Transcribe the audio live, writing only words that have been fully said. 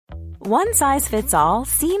One size fits all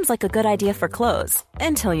seems like a good idea for clothes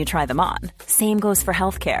until you try them on. Same goes for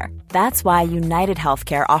healthcare. That's why United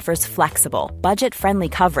Healthcare offers flexible, budget-friendly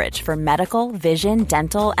coverage for medical, vision,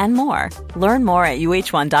 dental, and more. Learn more at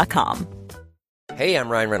uh1.com. Hey, I'm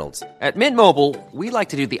Ryan Reynolds. At Mint Mobile, we like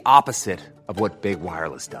to do the opposite of what Big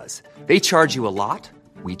Wireless does. They charge you a lot,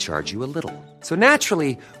 we charge you a little. So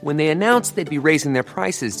naturally, when they announced they'd be raising their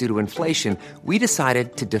prices due to inflation, we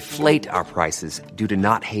decided to deflate our prices due to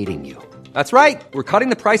not hating you. That's right. We're cutting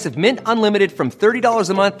the price of Mint Unlimited from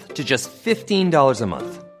 $30 a month to just $15 a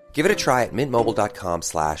month. Give it a try at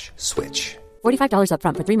mintmobile.com/switch. $45 up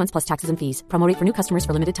front for 3 months plus taxes and fees. Promo rate for new customers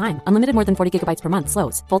for limited time. Unlimited more than 40 gigabytes per month.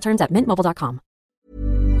 Slows full terms at mintmobile.com.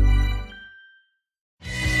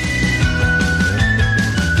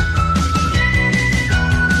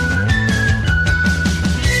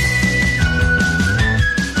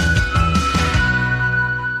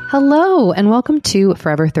 Hello, and welcome to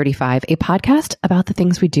Forever 35, a podcast about the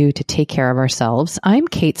things we do to take care of ourselves. I'm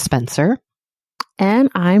Kate Spencer. And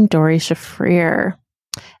I'm Dory Shafrir.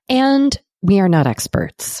 And we are not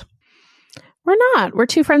experts. We're not. We're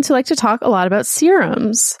two friends who like to talk a lot about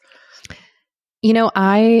serums. You know,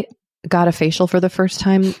 I got a facial for the first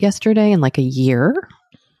time yesterday in like a year.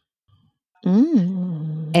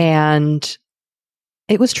 And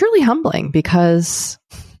it was truly humbling because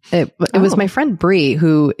it was my friend Bree,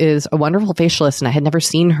 who is a wonderful facialist, and I had never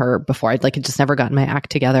seen her before. I'd just never gotten my act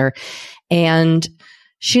together. And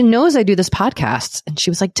she knows I do this podcast, and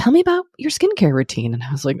she was like, "Tell me about your skincare routine." And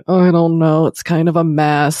I was like, "Oh, I don't know. It's kind of a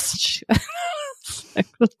mess."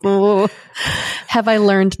 Have I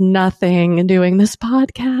learned nothing doing this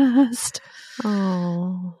podcast?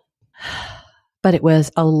 Oh. But it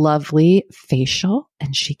was a lovely facial,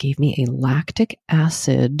 and she gave me a lactic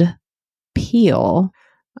acid peel.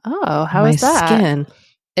 Oh, how is that? Skin.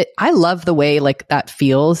 I love the way that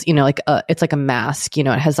feels, it's like a mask, it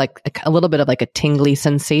has like a little bit of like a tingly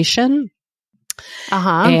sensation.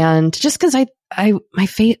 Uh-huh. And just cause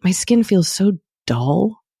my skin feels so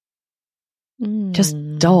dull, just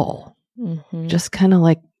dull, just kind of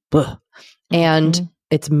like, bleh. And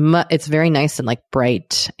it's very nice and like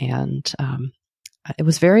bright. And, it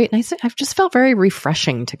was very nice. I've just felt very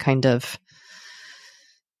refreshing to kind of,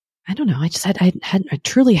 I don't know. I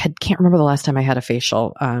truly can't remember the last time I had a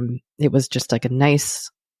facial. It was just like a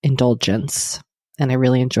nice indulgence, and I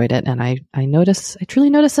really enjoyed it. And I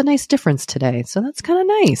truly noticed a nice difference today. So that's kind of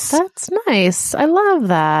nice. That's nice. I love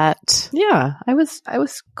that. Yeah. I was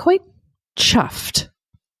quite chuffed,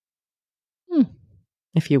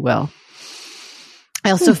 if you will.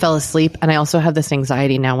 I also fell asleep, and I also have this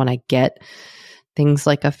anxiety now when I get things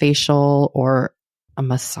like a facial or a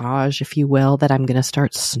massage, if you will, that I'm going to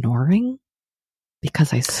start snoring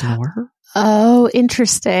because I snore. Oh,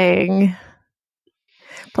 interesting.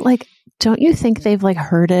 But don't you think they've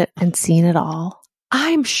heard it and seen it all?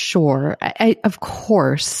 I'm sure. Of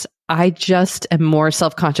course, I just am more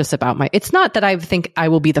self-conscious about it's not that I think I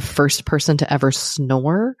will be the first person to ever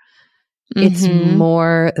snore. It's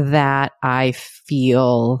more that I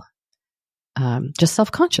feel just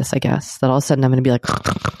self-conscious, I guess, that all of a sudden I'm going to be like,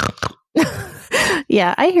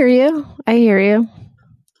 yeah, I hear you.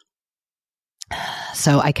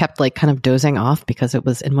 So I kept kind of dozing off because it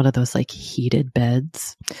was in one of those heated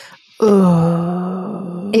beds.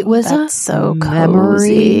 Oh, it was so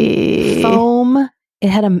memory foam.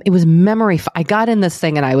 It was memory. I got in this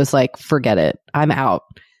thing and I was like, forget it. I'm out.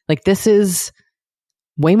 This is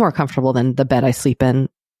way more comfortable than the bed I sleep in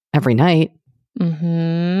every night.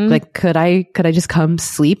 Mm-hmm. Could I just come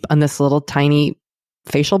sleep on this little tiny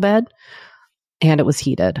facial bed? And it was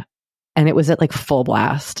heated, and it was at full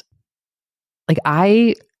blast.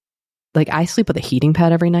 I sleep with a heating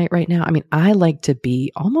pad every night right now. I mean, I like to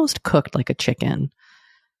be almost cooked like a chicken.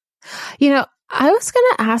 I was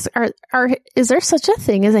going to ask, is there such a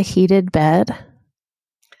thing as a heated bed?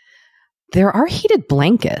 There are heated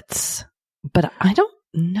blankets, but I don't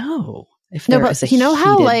know if there is a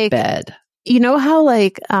heated bed. You know how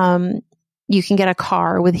you can get a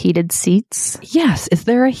car with heated seats? Yes. Is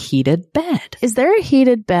there a heated bed? Is there a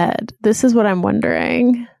heated bed? This is what I'm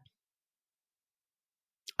wondering.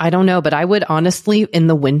 I don't know, but I would honestly, in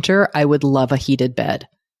the winter, I would love a heated bed.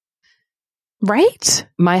 Right?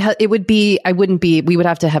 We would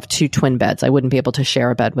have to have two twin beds. I wouldn't be able to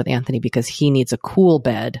share a bed with Anthony because he needs a cool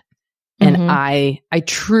bed. And I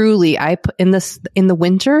truly put in the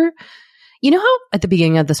winter, you know how at the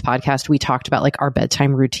beginning of this podcast, we talked about our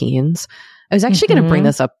bedtime routines. I was actually going to bring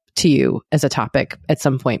this up to you as a topic at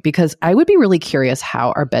some point because I would be really curious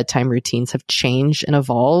how our bedtime routines have changed and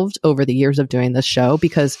evolved over the years of doing this show,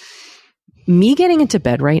 because me getting into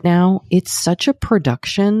bed right now, it's such a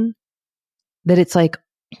production that it's like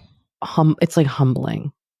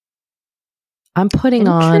humbling. I'm putting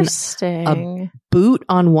on a boot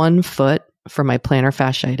on one foot for my plantar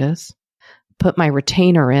fasciitis, put my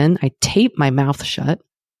retainer in, I tape my mouth shut.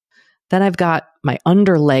 Then I've got my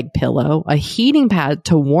underleg pillow, a heating pad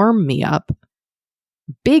to warm me up,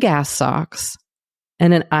 big ass socks,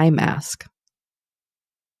 and an eye mask.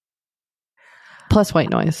 Plus white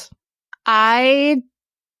noise. I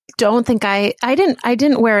don't think I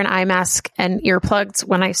didn't wear an eye mask and earplugs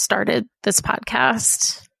when I started this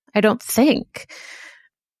podcast. I don't think.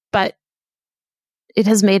 But it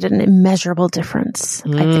has made an immeasurable difference, I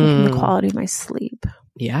think, in the quality of my sleep.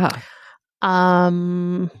 Yeah.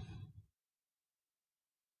 Well,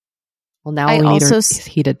 now we need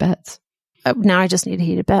heated beds. Now I just need a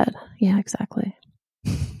heated bed. Yeah, exactly.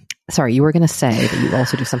 Sorry, you were going to say that you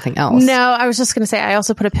also do something else. No, I was just going to say I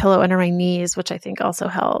also put a pillow under my knees, which I think also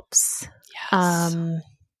helps. Yes.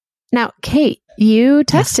 Now, Kate, you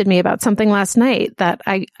texted me about something last night that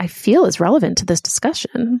I feel is relevant to this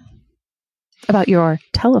discussion about your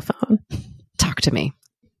telephone. Talk to me.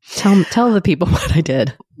 Tell the people what I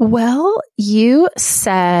did. Well, you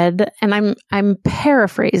said, and I'm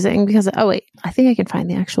paraphrasing because, I think I can find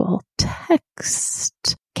the actual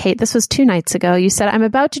text. Kate, this was 2 nights ago. You said, I'm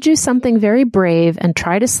about to do something very brave and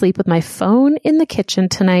try to sleep with my phone in the kitchen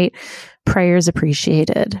tonight. Prayers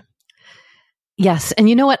appreciated. Yes. And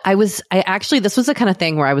you know what? this was the kind of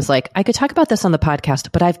thing where I was like, I could talk about this on the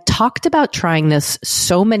podcast, but I've talked about trying this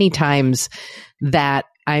so many times that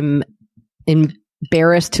I'm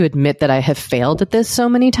embarrassed to admit that I have failed at this so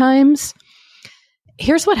many times.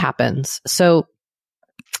 Here's what happens. So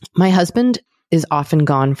my husband is often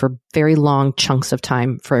gone for very long chunks of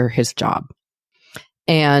time for his job.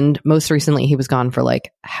 And most recently, he was gone for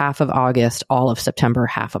like half of August, all of September,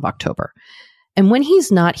 half of October. And when he's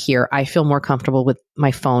not here, I feel more comfortable with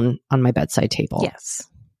my phone on my bedside table. Yes.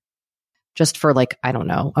 Just for like, I don't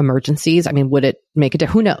know, emergencies. I mean, would it make a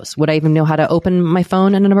difference? Who knows? Would I even know how to open my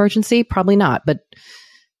phone in an emergency? Probably not, but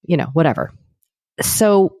whatever.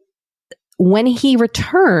 So when he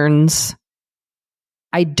returns,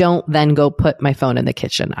 I don't then go put my phone in the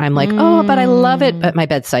kitchen. I'm like, but I love it at my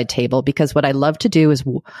bedside table because what I love to do is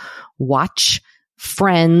watch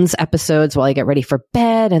Friends episodes while I get ready for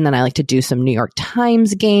bed. And then I like to do some New York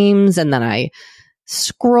Times games. And then I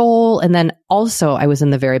scroll. And then also I was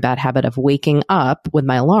in the very bad habit of waking up with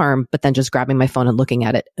my alarm, but then just grabbing my phone and looking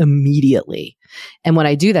at it immediately. And when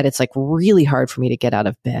I do that, it's like really hard for me to get out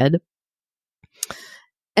of bed.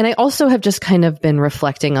 And I also have just kind of been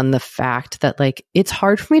reflecting on the fact that like, it's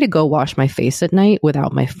hard for me to go wash my face at night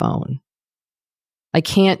without my phone. I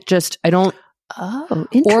don't. Oh,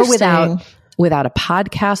 interesting. Or without a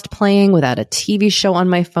podcast playing, without a TV show on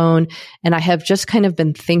my phone. And I have just kind of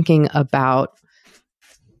been thinking about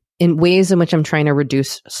in ways in which I'm trying to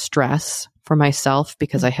reduce stress for myself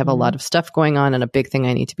because I have a lot of stuff going on. And a big thing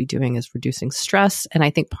I need to be doing is reducing stress. And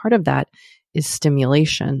I think part of that is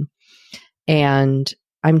stimulation. And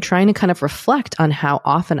I'm trying to kind of reflect on how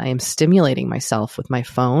often I am stimulating myself with my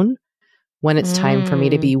phone when it's time for me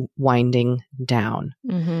to be winding down.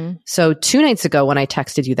 Mm-hmm. So 2 nights ago when I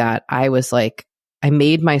texted you that, I was like, I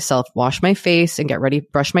made myself wash my face and get ready,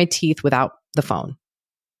 brush my teeth without the phone.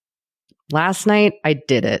 Last night I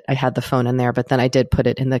did it. I had the phone in there, but then I did put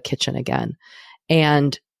it in the kitchen again.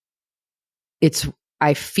 And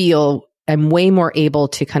I feel I'm way more able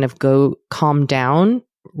to kind of go calm down,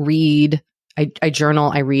 read. I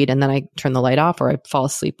journal, I read, and then I turn the light off or I fall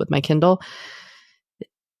asleep with my Kindle.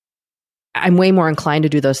 I'm way more inclined to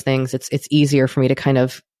do those things. It's easier for me to kind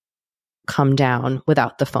of come down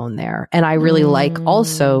without the phone there. And I really like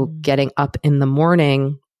also getting up in the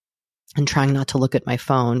morning and trying not to look at my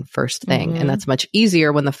phone first thing. And that's much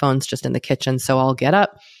easier when the phone's just in the kitchen. So I'll get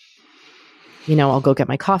up, I'll go get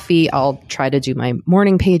my coffee. I'll try to do my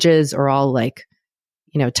morning pages or I'll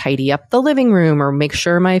tidy up the living room or make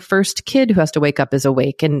sure my first kid who has to wake up is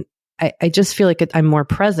awake. And I just feel like I'm more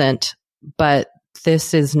present, but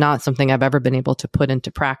this is not something I've ever been able to put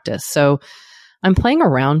into practice. So I'm playing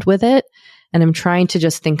around with it and I'm trying to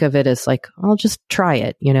just think of it as like, I'll just try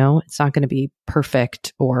it. It's not going to be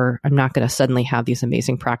perfect or I'm not going to suddenly have these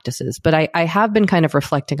amazing practices. But I have been kind of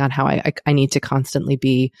reflecting on how I need to constantly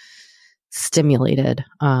be stimulated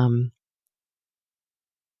and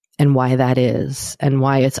why that is and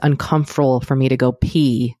why it's uncomfortable for me to go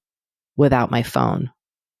pee without my phone.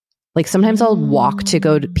 Like sometimes I'll walk to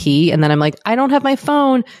go to pee and then I'm like, I don't have my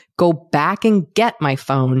phone. Go back and get my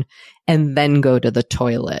phone and then go to the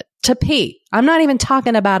toilet to pee. I'm not even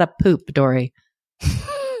talking about a poop, Dory.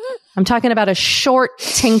 I'm talking about a short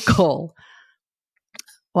tinkle.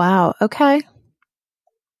 Wow. Okay.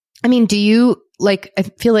 I mean, do you like, I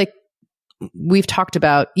feel like we've talked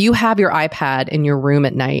about, you have your iPad in your room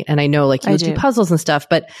at night, and I know like you do puzzles and stuff,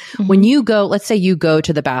 but when you go, let's say you go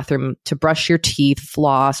to the bathroom to brush your teeth,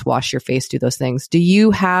 floss, wash your face, do those things. Do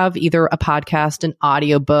you have either a podcast, an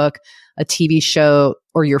audiobook, a TV show,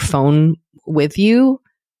 or your phone with you?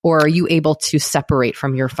 Or are you able to separate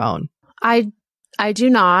from your phone? I do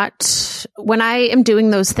not. When I am doing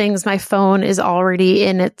those things, my phone is already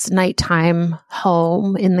in its nighttime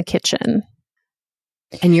home in the kitchen.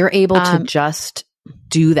 And you're able to just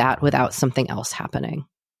do that without something else happening.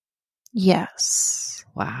 Yes.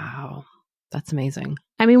 Wow. That's amazing.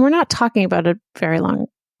 I mean, we're not talking about a very long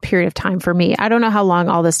period of time for me. I don't know how long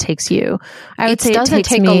all this takes you. I would say it doesn't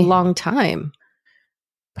take a long time.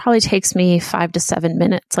 Probably takes me 5 to 7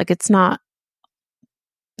 minutes. Like it's not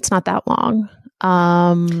that long.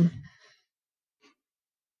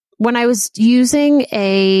 When I was using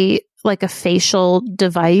a facial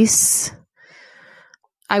device,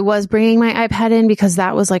 I was bringing my iPad in because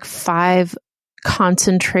that was like 10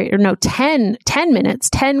 concentrated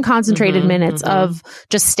minutes of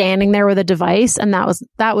just standing there with a device. And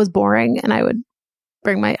that was boring. And I would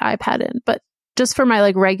bring my iPad in, but just for my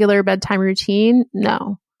like regular bedtime routine,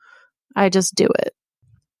 no, I just do it.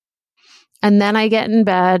 And then I get in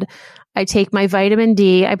bed, I take my vitamin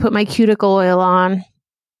D, I put my cuticle oil on,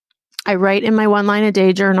 I write in my 1 line a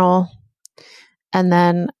day journal, and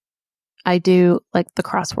then I do like the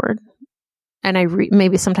crossword, and I read,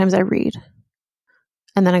 maybe sometimes I read,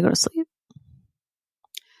 and then I go to sleep.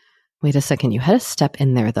 Wait a second. You had a step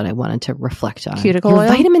in there that I wanted to reflect on. Cuticle oil?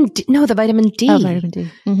 Vitamin D. No, the vitamin D. Oh, vitamin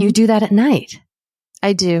D. Mm-hmm. You do that at night.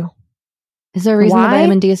 I do. Is there a reason the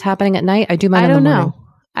vitamin D is happening at night? I do mine in the morning.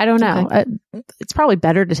 I don't know. Okay. It's probably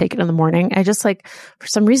better to take it in the morning. I just like, for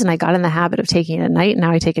some reason, I got in the habit of taking it at night, and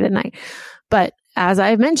now I take it at night. But as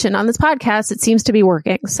I've mentioned on this podcast, it seems to be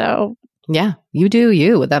working. So yeah, you do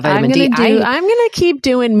you with that vitamin D. I'm going to keep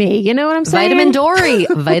doing me. You know what I'm saying? Vitamin Dory.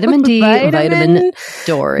 Vitamin D. Vitamin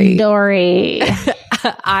Dory. Dory.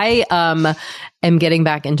 I am getting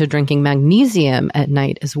back into drinking magnesium at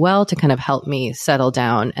night as well to kind of help me settle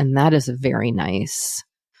down. And that is very nice.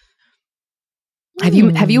 Have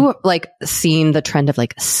you like seen the trend of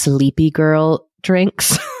like sleepy girl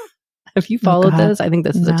drinks? Have you followed this? I think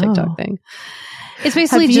this is a TikTok thing. It's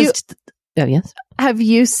basically oh, yes. Have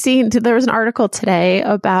you seen, there was an article today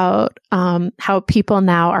about how people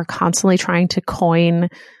now are constantly trying to coin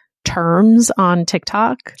terms on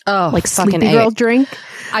TikTok. Oh, like sleepy girl drink.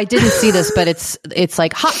 I didn't see this, but it's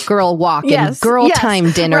like hot girl walk and girl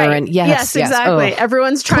time dinner. Right. And yes, exactly. Oh.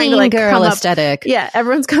 Everyone's trying Clean to like girl aesthetic. Yeah.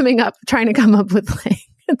 Everyone's trying to come up with like,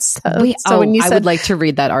 when you said, I would like to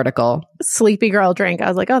read that article. Sleepy girl drink, I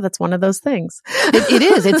was like, oh, that's one of those things. It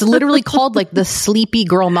is. It's literally called like the sleepy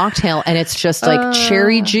girl mocktail, and it's just like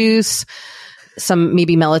cherry juice, some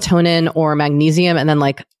maybe melatonin or magnesium, and then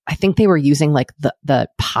like I think they were using like the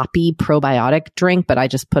poppy probiotic drink, but I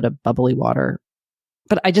just put a bubbly water.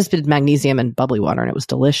 But I just did magnesium and bubbly water, and it was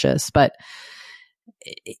delicious. But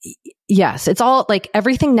yes, it's all like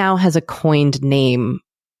everything now has a coined name.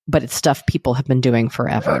 But it's stuff people have been doing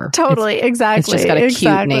forever. Totally. Exactly. It's just got a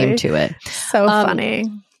cute name to it. So funny.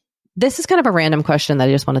 This is kind of a random question that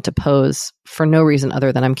I just wanted to pose for no reason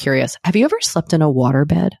other than I'm curious. Have you ever slept in a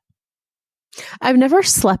waterbed? I've never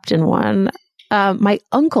slept in one. My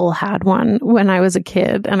uncle had one when I was a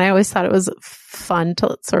kid, and I always thought it was fun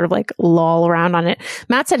to sort of like loll around on it.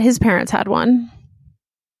 Matt said his parents had one.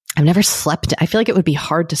 I've never slept. I feel like it would be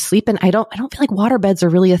hard to sleep in. I don't feel like waterbeds are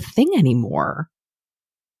really a thing anymore.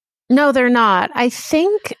 No, they're not. I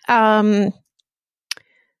think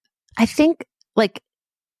like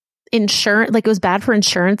insurance, like it was bad for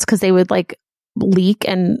insurance because they would like leak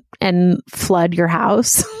and flood your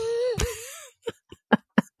house.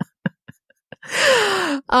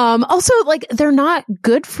 Also, like they're not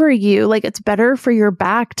good for you. Like it's better for your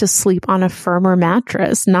back to sleep on a firmer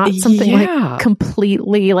mattress, not something like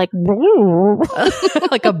completely like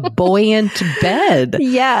like a buoyant bed.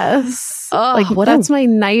 Yes. Oh, like that's my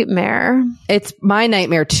nightmare. It's my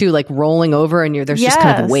nightmare too, like rolling over and there's just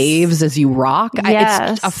kind of waves as you rock.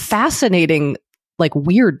 Yes. It's a fascinating, like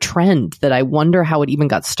weird trend that I wonder how it even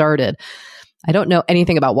got started. I don't know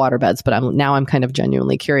anything about waterbeds, but I'm kind of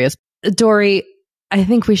genuinely curious. Dory, I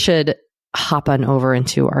think we should hop on over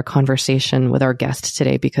into our conversation with our guest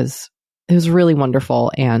today because it was really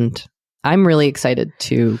wonderful. And I'm really excited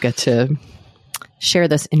to get to share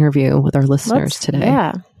this interview with our listeners today.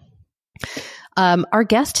 Yeah. Our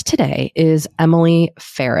guest today is Emily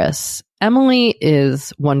Farris. Emily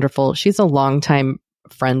is wonderful. She's a longtime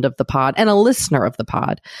friend of the pod and a listener of the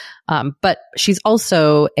pod. But she's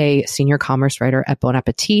also a senior commerce writer at Bon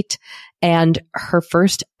Appetit. And her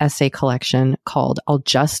first essay collection called I'll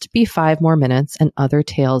Just Be 5 More Minutes and Other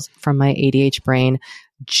Tales from My ADH Brain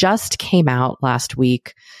just came out last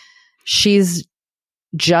week. She's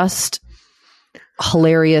just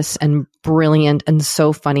hilarious and brilliant and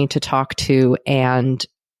so funny to talk to. And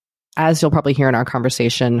as you'll probably hear in our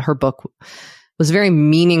conversation, her book was very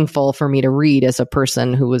meaningful for me to read as a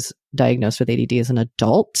person who was diagnosed with ADD as an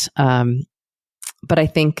adult. But I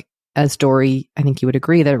think, as Dory, I think you would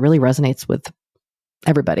agree that it really resonates with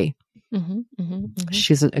everybody.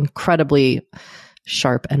 She's an incredibly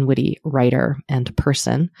sharp and witty writer and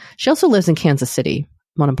person. She also lives in Kansas City.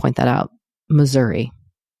 I want to point that out. Missouri,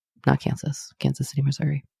 not Kansas. Kansas City,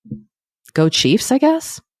 Missouri. Go Chiefs, I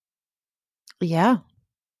guess. Yeah.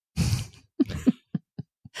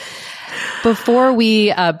 Before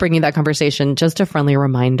we bring you that conversation, just a friendly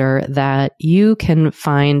reminder that you can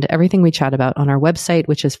find everything we chat about on our website,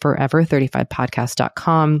 which is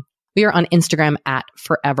forever35podcast.com. We are on Instagram at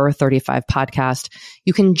forever35podcast.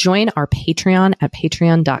 You can join our Patreon at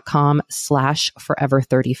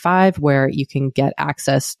patreon.com/forever35, where you can get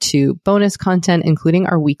access to bonus content, including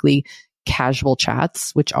our weekly casual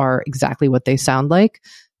chats, which are exactly what they sound like.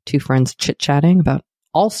 Two friends chit-chatting about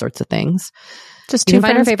all sorts of things. Just two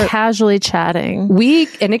friends casually chatting.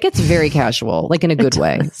 And it gets very casual, like in a good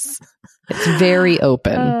way. It's very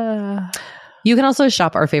open. You can also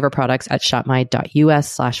shop our favorite products at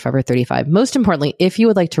shopmy.us/forever35. Most importantly, if you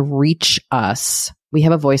would like to reach us, we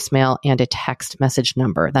have a voicemail and a text message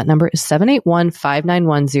number. That number is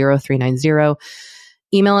 781-591-0390.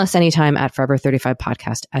 Email us anytime at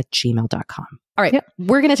forever35podcast@gmail.com. All right. Yep.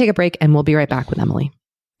 We're going to take a break and we'll be right back with Emily.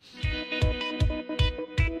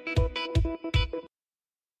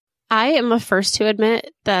 I am the first to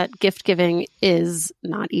admit that gift giving is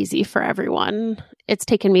not easy for everyone. It's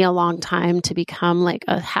taken me a long time to become like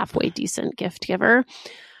a halfway decent gift giver.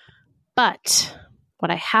 But what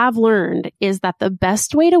I have learned is that the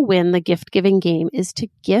best way to win the gift giving game is to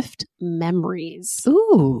gift memories.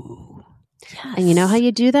 Ooh. Yes. And you know how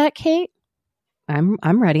you do that, Kate? I'm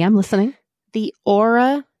ready. I'm listening. The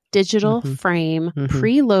Aura digital frame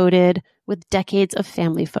preloaded with decades of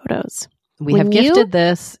family photos. We have gifted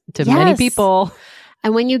this to many people.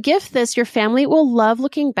 And when you gift this, your family will love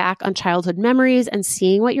looking back on childhood memories and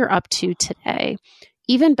seeing what you're up to today.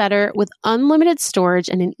 Even better, with unlimited storage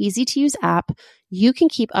and an easy-to-use app, you can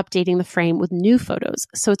keep updating the frame with new photos.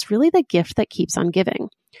 So it's really the gift that keeps on giving.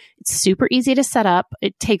 It's super easy to set up.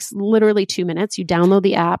 It takes literally 2 minutes. You download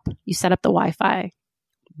the app, you set up the Wi-Fi.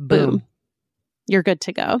 Boom. You're good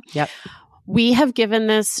to go. Yep. We have given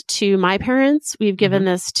this to my parents. We've given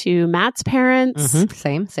this to Matt's parents.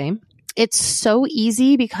 Same. It's so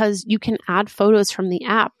easy because you can add photos from the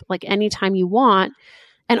app like anytime you want.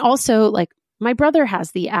 And also, like, my brother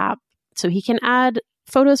has the app, so he can add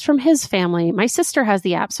photos from his family. My sister has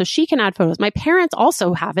the app, so she can add photos. My parents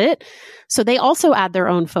also have it, so they also add their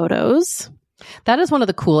own photos. That is one of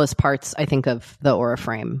the coolest parts, I think, of the Aura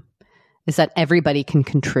frame, is that everybody can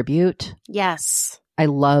contribute. Yes. I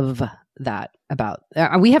love that about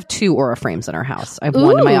we have 2 Aura frames in our house. I have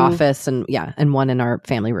one in my office and one in our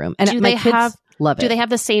family room. And my kids love it. Do they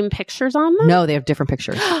have the same pictures on them? No, they have different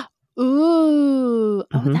pictures. Ooh.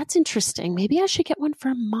 Oh, that's interesting. Maybe I should get one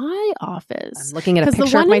for my office. I'm looking at a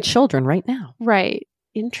picture of my children right now. Right.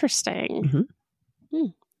 Interesting.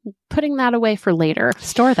 Putting that away for later.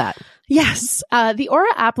 Store that. Yes. The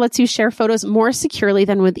Aura app lets you share photos more securely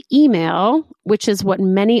than with email, which is what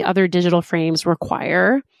many other digital frames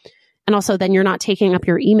require. And also then you're not taking up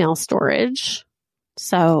your email storage.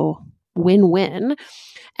 So win-win.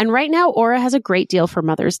 And right now, Aura has a great deal for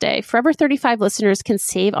Mother's Day. Forever 35 listeners can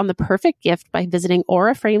save on the perfect gift by visiting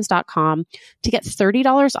auraframes.com to get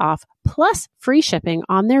 $30 off plus free shipping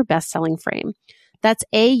on their best-selling frame. That's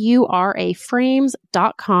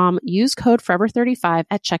auraframes.com. Use code Forever35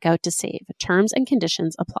 at checkout to save. Terms and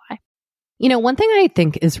conditions apply. You know, one thing I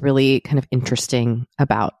think is really kind of interesting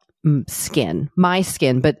about skin, my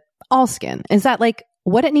skin, but all skin, is that like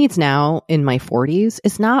what it needs now in my 40s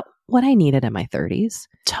is not what I needed in my 30s.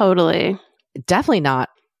 Totally. Definitely not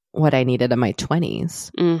what I needed in my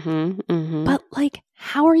 20s. But like,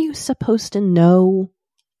 how are you supposed to know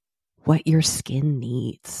what your skin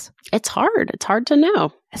needs? It's hard. It's hard to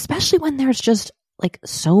know. Especially when there's just like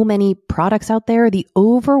so many products out there. The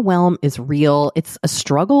overwhelm is real. It's a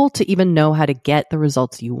struggle to even know how to get the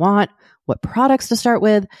results you want, what products to start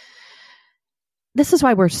with. This is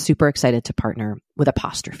why we're super excited to partner with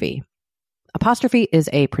Apostrophe. Apostrophe is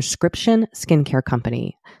a prescription skincare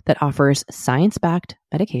company that offers science-backed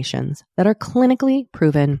medications that are clinically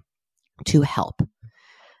proven to help.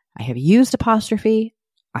 I have used Apostrophe.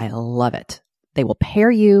 I love it. They will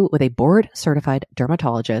pair you with a board-certified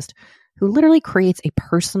dermatologist who literally creates a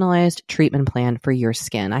personalized treatment plan for your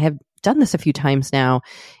skin. I have done this a few times now.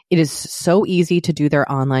 It is so easy to do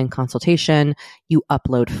their online consultation. You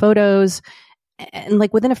upload photos. And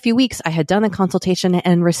like within a few weeks, I had done the consultation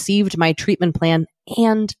and received my treatment plan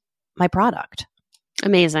and my product.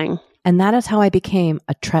 Amazing. And that is how I became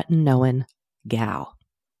a tretinoin gal.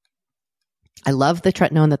 I love the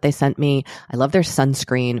tretinoin that they sent me. I love their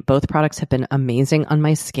sunscreen. Both products have been amazing on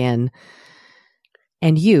my skin.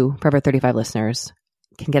 And you, Forever 35 listeners,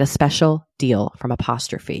 can get a special deal from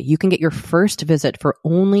Apostrophe. You can get your first visit for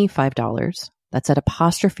only $5. That's at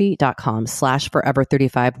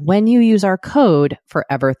apostrophe.com/forever35 when you use our code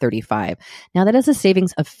forever35. Now that is a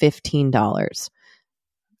savings of $15.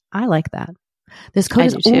 I like that. This code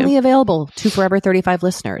is only available to Forever 35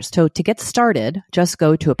 listeners. So to get started, just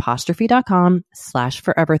go to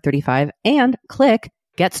apostrophe.com/forever35 and click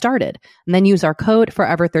Get Started. And then use our code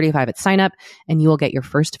forever35 at sign up and you will get your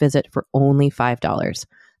first visit for only $5.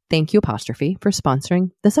 Thank you, Apostrophe, for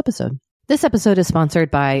sponsoring this episode. This episode is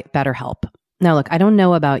sponsored by BetterHelp. Now, look, I don't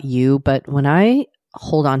know about you, but when I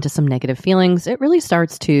hold on to some negative feelings, it really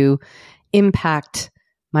starts to impact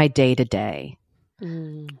my day to day.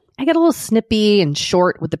 I get a little snippy and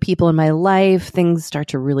short with the people in my life. Things start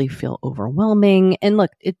to really feel overwhelming. And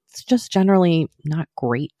look, it's just generally not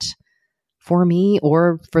great for me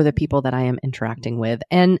or for the people that I am interacting with.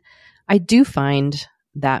 And I do find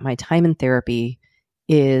that my time in therapy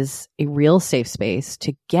is a real safe space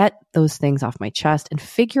to get those things off my chest and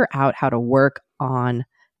figure out how to work on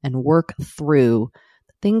and work through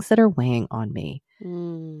the things that are weighing on me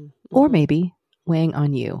or maybe weighing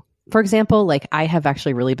on you. For example, like I have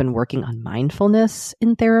actually really been working on mindfulness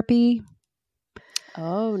in therapy.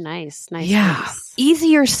 Oh, nice. Yeah. Nice.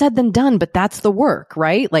 Easier said than done, but that's the work,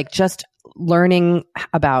 right? Like just learning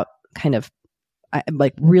about kind of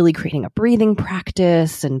like really creating a breathing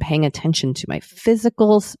practice and paying attention to my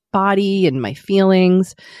physical body and my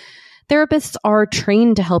feelings. Therapists are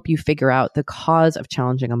trained to help you figure out the cause of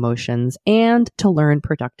challenging emotions and to learn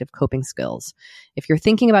productive coping skills. If you're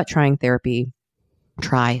thinking about trying therapy,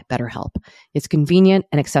 try BetterHelp. It's convenient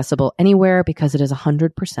and accessible anywhere because it is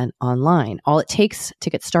 100% online. All it takes to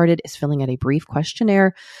get started is filling out a brief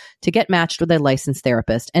questionnaire to get matched with a licensed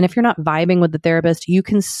therapist. And if you're not vibing with the therapist, you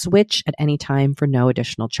can switch at any time for no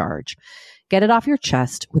additional charge. Get it off your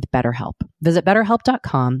chest with BetterHelp. Visit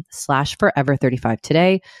BetterHelp.com/forever35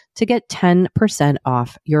 today to get 10%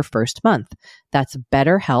 off your first month. That's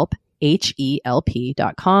BetterHelp,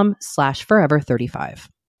 HELP.com/forever35.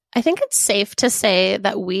 I think it's safe to say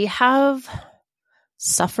that we have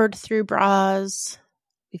suffered through bras.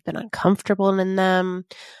 We've been uncomfortable in them.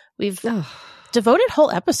 We've devoted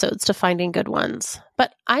whole episodes to finding good ones.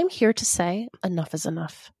 But I'm here to say enough is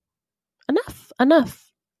enough. Enough.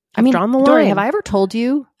 I mean, drawn the line. Dory, have I ever told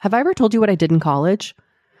you what I did in college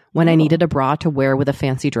when I needed a bra to wear with a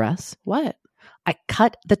fancy dress? What? I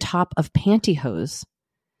cut the top of pantyhose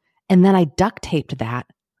and then I duct taped that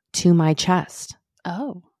to my chest.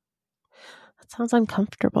 Oh. Sounds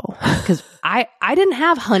uncomfortable. Because I didn't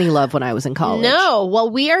have Honey Love when I was in college. No. Well,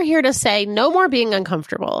 we are here to say no more being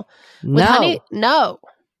uncomfortable. With Honey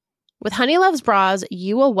Love's bras,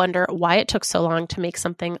 you will wonder why it took so long to make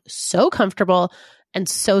something so comfortable and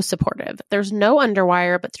so supportive. There's no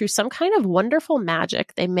underwire, but through some kind of wonderful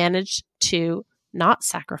magic, they managed to not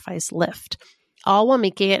sacrifice lift, all while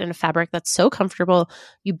making it in a fabric that's so comfortable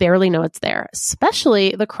you barely know it's there,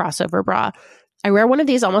 especially the crossover bra. I wear one of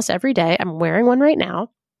these almost every day. I'm wearing one right now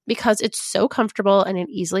because it's so comfortable and it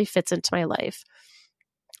easily fits into my life.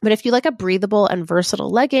 But if you like a breathable and versatile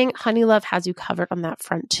legging, Honey Love has you covered on that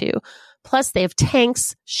front too. Plus, they have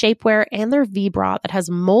tanks, shapewear, and their V-bra that has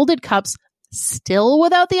molded cups, still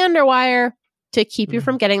without the underwire, to keep you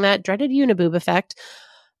from getting that dreaded uniboob effect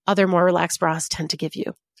other more relaxed bras tend to give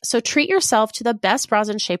you. So treat yourself to the best bras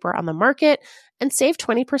and shapewear on the market and save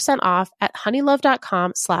 20% off at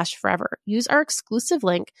honeylove.com/forever. Use our exclusive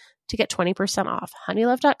link to get 20% off,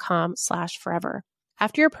 honeylove.com/forever.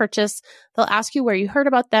 After your purchase, they'll ask you where you heard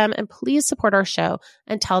about them, and please support our show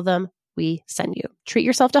and tell them we send you. Treat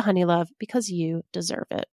yourself to Honey Love because you deserve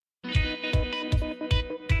it.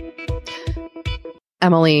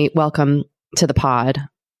 Emily, welcome to the pod.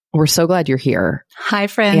 We're so glad you're here. Hi,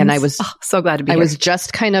 friends. And I was so glad to be here. I was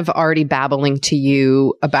just kind of already babbling to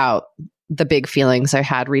you about the big feelings I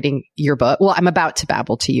had reading your book. Well, I'm about to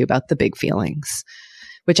babble to you about the big feelings,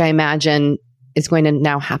 which I imagine is going to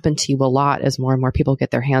now happen to you a lot as more and more people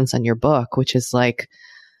get their hands on your book, which is like,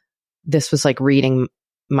 this was like reading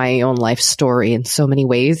my own life story in so many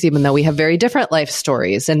ways, even though we have very different life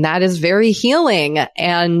stories. And that is very healing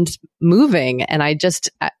and moving. And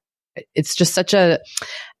it's just such a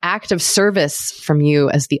act of service from you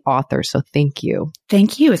as the author. So thank you.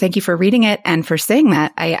 Thank you. Thank you for reading it and for saying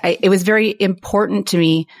that. It was very important to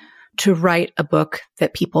me to write a book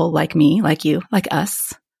that people like me, like you, like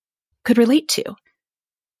us could relate to.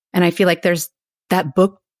 And I feel like that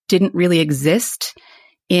book didn't really exist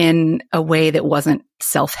in a way that wasn't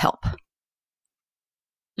self-help.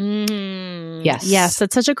 Yes. Yes.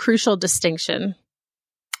 That's such a crucial distinction.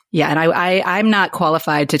 Yeah. And I'm not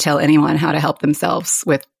qualified to tell anyone how to help themselves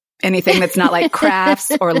with anything that's not like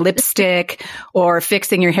crafts or lipstick or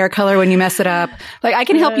fixing your hair color when you mess it up. Like I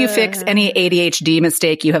can help you fix any ADHD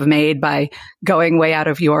mistake you have made by going way out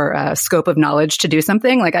of your scope of knowledge to do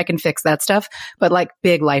something. Like I can fix that stuff, but like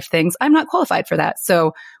big life things, I'm not qualified for that.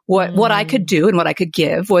 So what I could do and what I could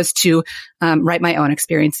give was to write my own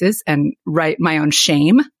experiences and write my own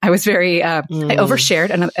shame. I was very, I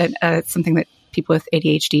overshared, and something that people with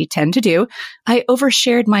ADHD tend to do. I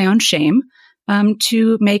overshared my own shame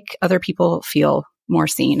to make other people feel more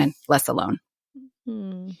seen and less alone.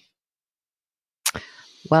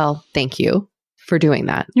 Well, thank you for doing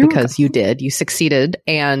that. You're because welcome. You did. You succeeded.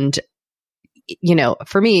 And, you know,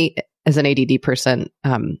 for me as an ADD person,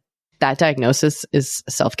 that diagnosis is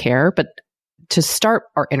self-care. But to start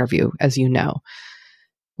our interview, as you know,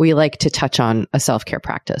 we like to touch on a self-care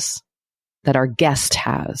practice that our guest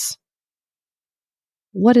has.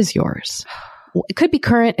 What is yours? It could be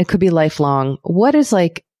current. It could be lifelong. What is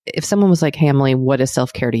like, if someone was like, hey, Emily, what is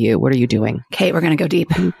self-care to you? What are you doing? Kate, we're going to go deep.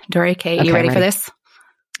 Dory, Kate, you ready for this?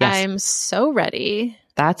 Yes. I'm so ready.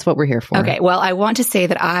 That's what we're here for. Okay. Well, I want to say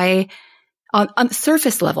that on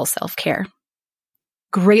surface level self-care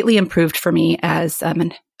greatly improved for me as a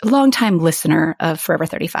longtime listener of Forever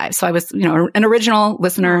 35. So I was, an original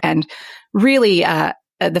listener, and really,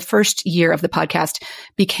 the first year of the podcast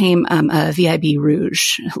became a VIB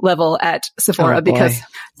Rouge level at Sephora because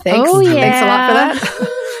thanks a lot for that.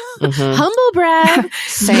 Mm-hmm. Humble brag.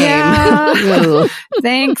 Same. Yeah.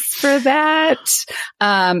 Thanks for that.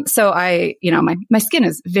 So I, my skin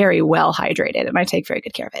is very well hydrated and I take very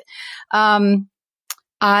good care of it.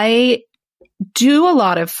 I do a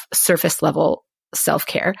lot of surface level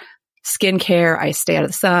self-care. Skincare, I stay out of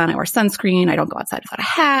the sun, I wear sunscreen, I don't go outside without a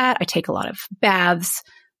hat, I take a lot of baths,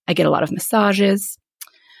 I get a lot of massages.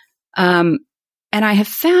 And I have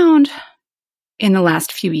found in the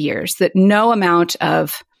last few years that no amount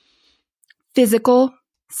of physical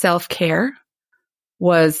self-care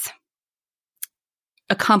was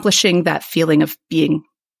accomplishing that feeling of being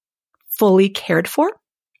fully cared for.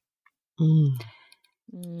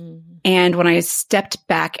 And when I stepped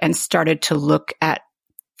back and started to look at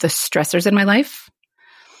the stressors in my life,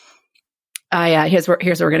 here's where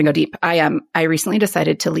we're going to go deep. I recently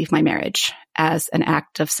decided to leave my marriage as an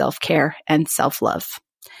act of self-care and self-love.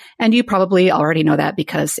 And you probably already know that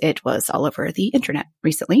because it was all over the internet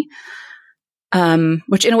recently,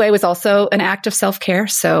 which in a way was also an act of self-care.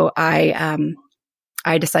 So I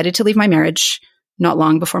decided to leave my marriage not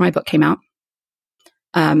long before my book came out.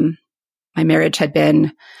 My marriage had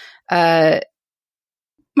been, my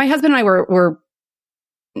husband and I were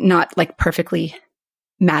not like perfectly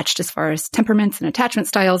matched as far as temperaments and attachment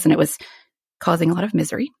styles, and it was causing a lot of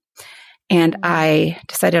misery. And I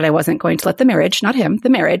decided I wasn't going to let the marriage, not him, the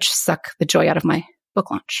marriage, suck the joy out of my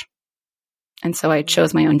book launch. And so I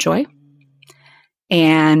chose my own joy.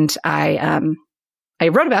 And I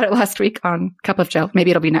wrote about it last week on Cup of Joe.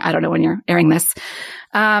 Maybe it'll be, I don't know when you're airing this,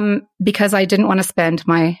 because I didn't want to spend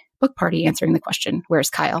my book party answering the question, where's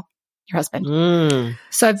Kyle, your husband?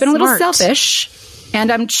 So I've been a little selfish, and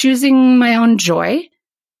I'm choosing my own joy.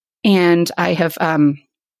 And I have,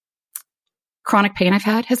 chronic pain I've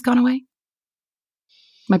had has gone away.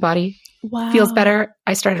 My body feels better.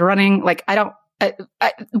 I started running. Like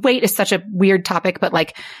weight is such a weird topic, but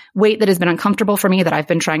like weight that has been uncomfortable for me that I've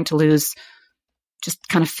been trying to lose just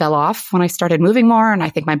kind of fell off when I started moving more. And I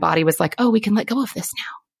think my body was like, oh, we can let go of this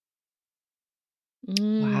now.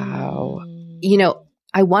 Wow.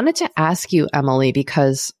 I wanted to ask you, Emily,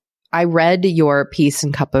 because I read your piece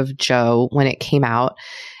in Cup of Joe when it came out,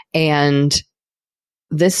 and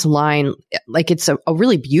this line, like it's a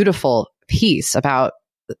really beautiful piece about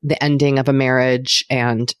the ending of a marriage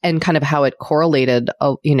and kind of how it correlated,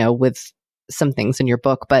 with some things in your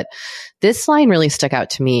book. But this line really stuck out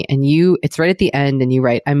to me, and it's right at the end, and you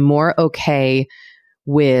write, I'm more okay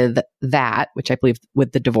with that, which I believe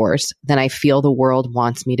with the divorce, than I feel the world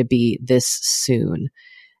wants me to be this soon.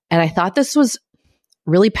 And I thought this was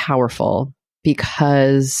really powerful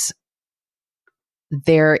because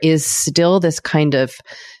there is still this kind of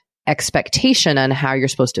expectation on how you're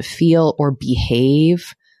supposed to feel or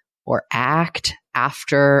behave or act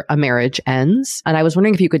after a marriage ends. And I was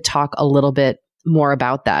wondering if you could talk a little bit more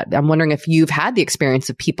about that. I'm wondering if you've had the experience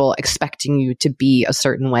of people expecting you to be a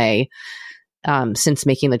certain way since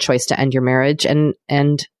making the choice to end your marriage,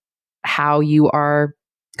 and how you are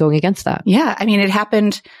going against that. Yeah. I mean, it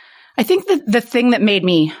happened. I think the thing that made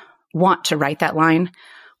me want to write that line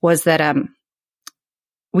was that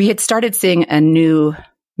we had started seeing a new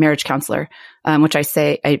marriage counselor, which I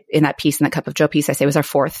say in that piece, in that Cup of Joe piece, I say was our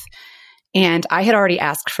fourth. And I had already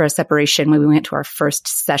asked for a separation when we went to our first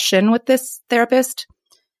session with this therapist.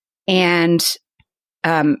 And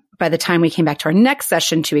by the time we came back to our next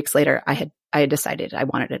session 2 weeks later, I had decided I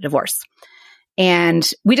wanted a divorce. And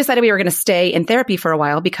we decided we were going to stay in therapy for a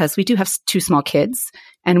while because we do have 2 small kids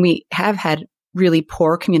and we have had really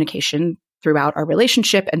poor communication throughout our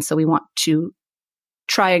relationship. And so we want to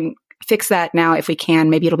try and fix that now if we can.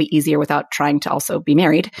 Maybe it'll be easier without trying to also be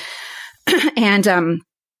married. And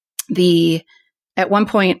at one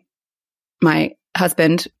point, my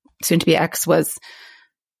husband, soon to be ex, was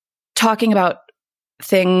talking about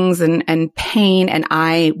things and pain, and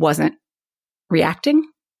I wasn't reacting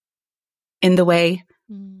in the way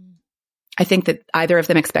I think that either of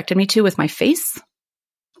them expected me to with my face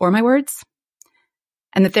or my words.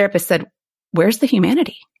 And the therapist said, "Where's the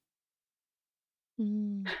humanity?"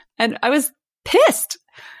 And I was pissed.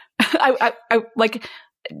 I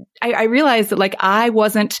realized that like I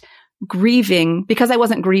wasn't grieving because I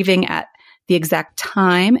wasn't grieving at the exact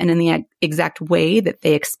time and in the exact way that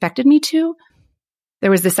they expected me to.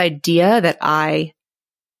 There was this idea that I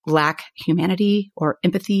lack humanity or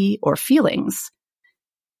empathy or feelings.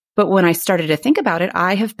 But when I started to think about it,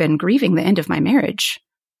 I have been grieving the end of my marriage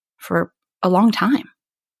for a long time.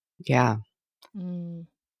 Yeah.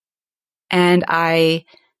 And I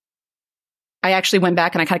actually went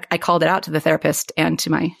back and I called it out to the therapist and to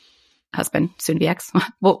my husband, soon to be ex.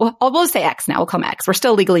 We'll say ex now. We'll call him ex. We're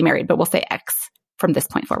still legally married, but we'll say ex from this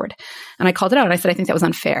point forward. And I called it out and I said, I think that was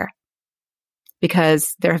unfair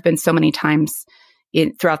because there have been so many times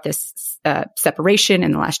throughout this separation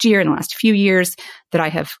in the last year, in the last few years, that I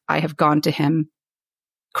have gone to him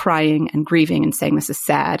crying and grieving and saying, this is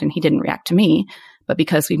sad. And he didn't react to me. But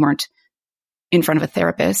because we weren't in front of a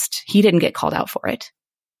therapist, he didn't get called out for it.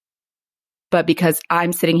 But because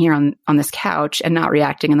I'm sitting here on this couch and not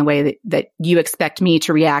reacting in the way that you expect me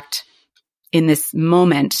to react in this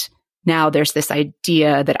moment, now there's this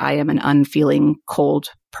idea that I am an unfeeling, cold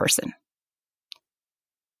person.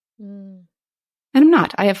 And I'm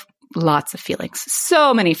not. I have lots of feelings,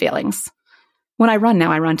 so many feelings. When I run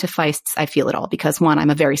now, I run to feists. I feel it all because 1, I'm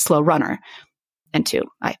a very slow runner. And 2,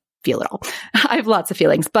 I feel it all. I have lots of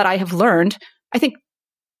feelings, but I have learned, I think,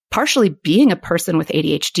 partially being a person with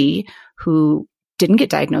ADHD who didn't get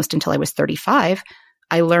diagnosed until I was 35,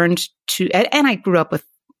 I learned to, and I grew up with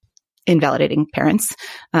invalidating parents,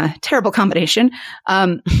 terrible combination.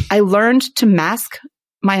 I learned to mask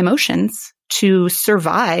my emotions to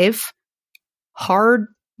survive hard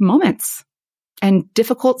moments and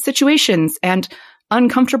difficult situations and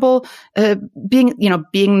uncomfortable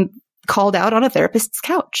being called out on a therapist's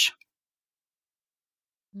couch.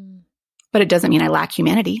 But it doesn't mean I lack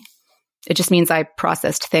humanity. It just means I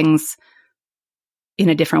processed things in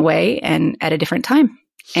a different way and at a different time.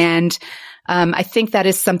 And I think that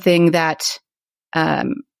is something that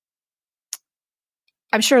I'm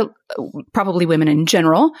sure probably women in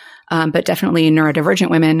general, but definitely neurodivergent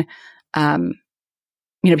women,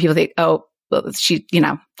 people think, oh, well,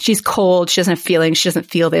 she's cold. She doesn't have feelings. She doesn't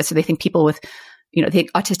feel this. Or they think people with, they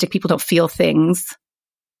think autistic people don't feel things.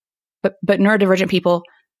 But neurodivergent people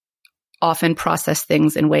often process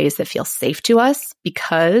things in ways that feel safe to us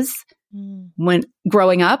because when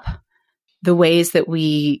growing up, the ways that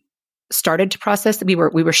we started to process that we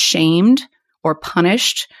were shamed or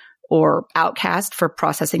punished or outcast for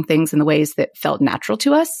processing things in the ways that felt natural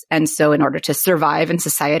to us. And so in order to survive in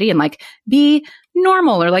society and like be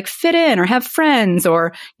normal or like fit in or have friends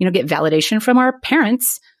or, get validation from our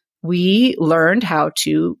parents, we learned how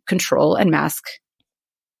to control and mask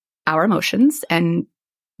our emotions and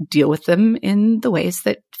deal with them in the ways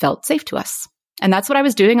that felt safe to us. And that's what I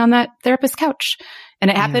was doing on that therapist's couch. And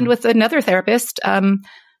it happened with another therapist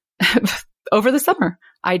over the summer.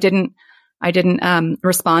 I didn't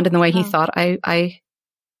respond in the way he thought I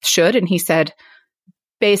should. And he said,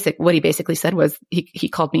 what he basically said was he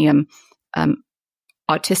called me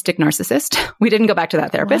autistic narcissist. We didn't go back to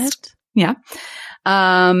that therapist. What?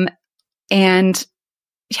 Yeah.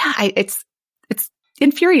 It's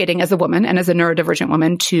infuriating as a woman and as a neurodivergent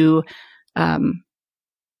woman to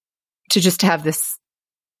just have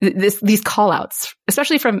these call outs,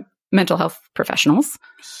 especially from mental health professionals.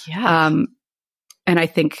 Yeah. And I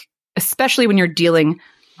think especially when you're dealing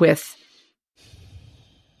with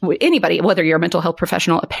anybody, whether you're a mental health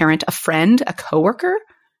professional, a parent, a friend, a coworker,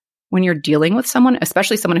 when you're dealing with someone,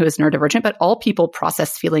 especially someone who is neurodivergent, but all people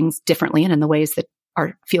process feelings differently and in the ways that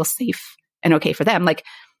feel safe and okay for them. Like,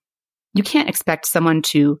 you can't expect someone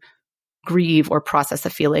to grieve or process a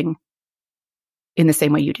feeling in the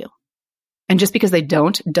same way you do. And just because they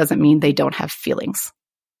don't doesn't mean they don't have feelings.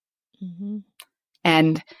 Mm-hmm.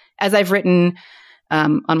 And as I've written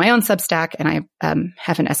on my own Substack, and I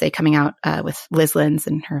have an essay coming out with Liz Lenz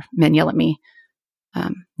and her Men Yell at Me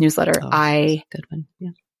newsletter, I good one.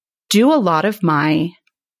 Yeah. do a lot of my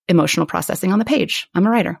emotional processing on the page. I'm a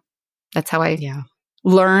writer. That's how I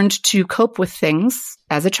learned to cope with things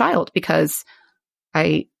as a child, because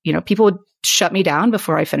people would shut me down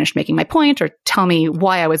before I finished making my point or tell me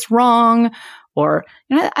why I was wrong. Or,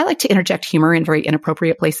 I like to interject humor in very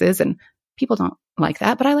inappropriate places, and people don't like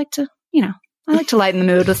that, but I like to lighten the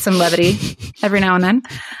mood with some levity every now and then.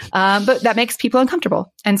 But that makes people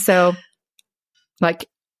uncomfortable. And so, like,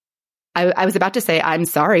 I was about to say, I'm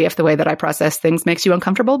sorry if the way that I process things makes you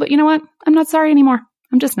uncomfortable, but you know what? I'm not sorry anymore.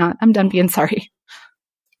 I'm just not. I'm done being sorry.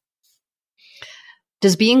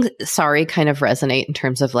 Does being sorry kind of resonate in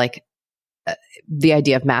terms of like the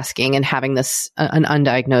idea of masking and having this having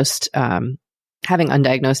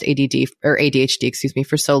undiagnosed ADD or ADHD,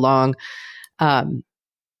 for so long?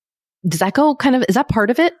 Does that go is that part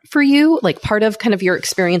of it for you? Like part of kind of your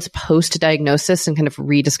experience post-diagnosis and kind of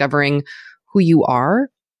rediscovering who you are?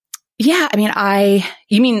 Yeah. I mean,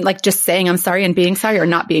 you mean like just saying I'm sorry and being sorry, or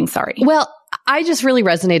not being sorry? Well, I just really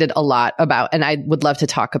resonated a lot about, and I would love to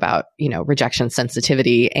talk about, rejection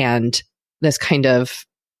sensitivity and this kind of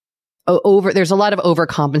there's a lot of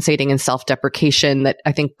overcompensating and self-deprecation that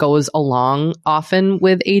I think goes along often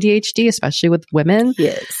with ADHD, especially with women.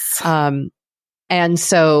 Yes. And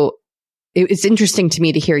so it's interesting to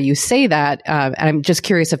me to hear you say that. And I'm just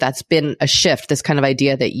curious if that's been a shift, this kind of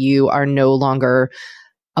idea that you are no longer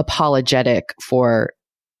apologetic for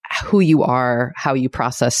who you are, how you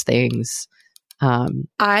process things.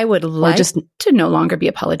 I would like to no longer be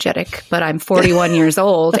apologetic, but I'm 41 years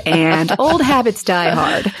old and old habits die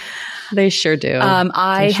hard. They sure do.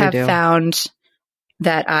 I have found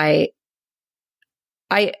that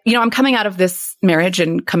I'm coming out of this marriage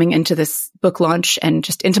and coming into this book launch and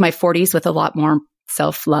just into my 40s with a lot more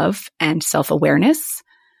self-love and self-awareness.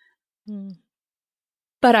 Mm.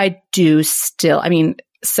 But I do still,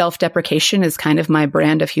 self-deprecation is kind of my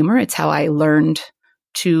brand of humor. It's how I learned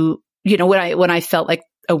to, when I felt like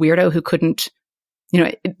a weirdo who couldn't,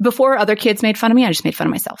 before other kids made fun of me, I just made fun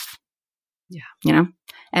of myself. Yeah.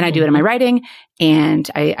 And I do it in my writing, and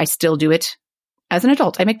I still do it as an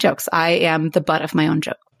adult. I make jokes. I am the butt of my own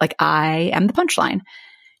joke. Like, I am the punchline,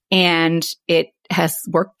 and it has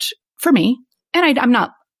worked for me. And I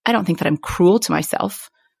don't think that I'm cruel to myself,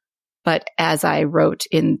 but as I wrote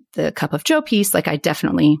in the Cup of Joe piece, like, I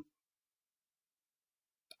definitely,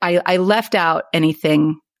 I left out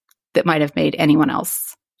anything that might have made anyone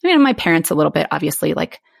else. My parents a little bit, obviously,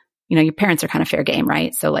 like, your parents are kind of fair game,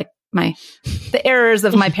 right? So like the errors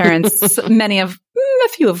of my parents, a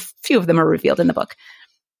few of them are revealed in the book,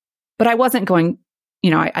 but I wasn't going,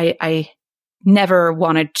 I never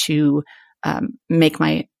wanted to make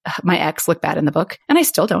my ex look bad in the book, and I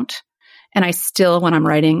still don't. And I still, when I'm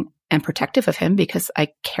writing, am protective of him because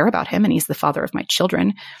I care about him and he's the father of my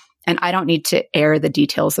children, and I don't need to air the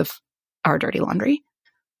details of our dirty laundry.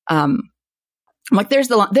 I'm like, there's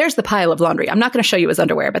the pile of laundry. I'm not going to show you his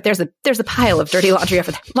underwear, but there's a pile of dirty laundry.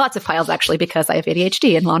 Lots of piles, actually, because I have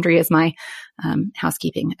ADHD and laundry is my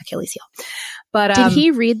housekeeping Achilles heel. But did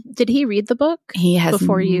he read the book? He has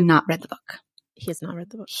not read the book. He has not read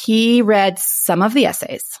the book. He read some of the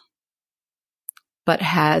essays, but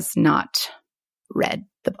has not read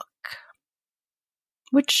the book,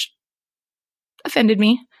 which offended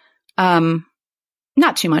me.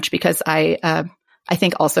 Not too much, because I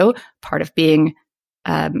think also part of being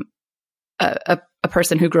a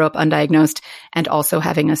person who grew up undiagnosed and also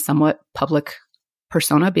having a somewhat public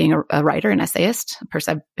persona, being a writer and essayist,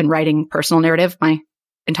 I've been writing personal narrative my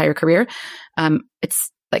entire career.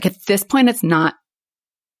 It's like, at this point,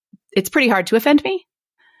 it's pretty hard to offend me,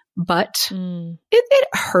 but it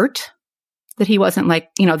hurt that he wasn't like,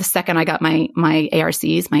 the second I got my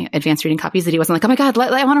ARCs, my advanced reading copies, that he wasn't like, oh my God,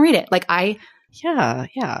 I want to read it. Like I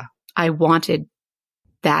wanted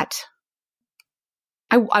that.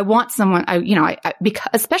 I want someone,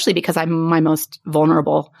 especially because I'm my most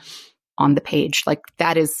vulnerable on the page. Like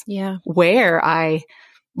that is Yeah. where I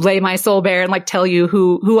lay my soul bare and like tell you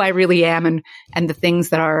who I really am and the things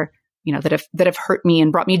that are, you know, that have hurt me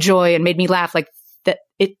and brought me joy and made me laugh. Like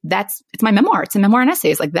it's my memoir. It's a memoir and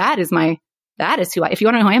essays. Like that is who if you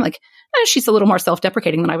want to know who I am, like she's a little more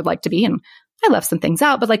self-deprecating than I would like to be. And I left some things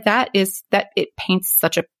out, but like that it paints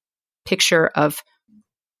such a picture of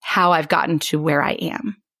how I've gotten to where I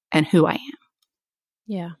am and who I am.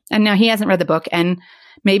 Yeah. And now he hasn't read the book, and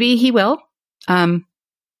maybe he will,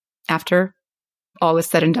 after all is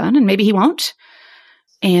said and done, and maybe he won't.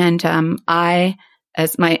 And, I,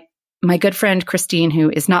 as my good friend Christine, who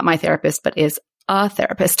is not my therapist, but is a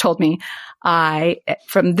therapist, told me,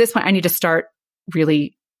 from this point, I need to start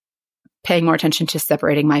really paying more attention to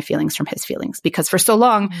separating my feelings from his feelings, because for so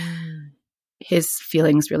long, his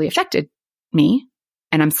feelings really affected me,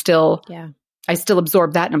 and I still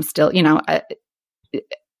absorb that, and I'm still, you know,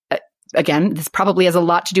 again, this probably has a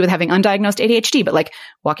lot to do with having undiagnosed ADHD, but like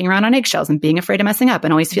walking around on eggshells and being afraid of messing up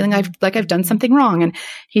and always feeling I've done something wrong and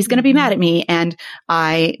he's going to be mad at me and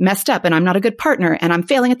I messed up and I'm not a good partner and I'm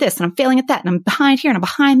failing at this and I'm failing at that and I'm behind here and I'm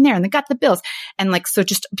behind there and I got the bills. And like, so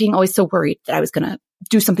just being always so worried that I was going to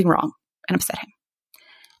do something wrong and upset him.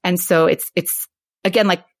 And so it's again,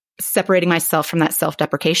 like separating myself from that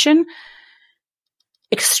self-deprecation,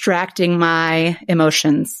 extracting my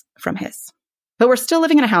emotions from his. But we're still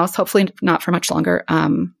living in a house, hopefully not for much longer.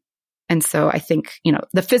 And so I think, you know,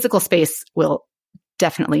 the physical space will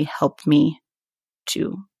definitely help me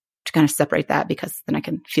to kind of separate that, because then I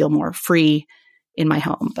can feel more free in my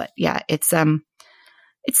home. But yeah,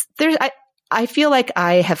 I feel like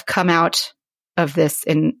I have come out of this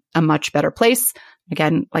in a much better place.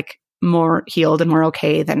 Again, like more healed and more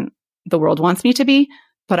okay than the world wants me to be.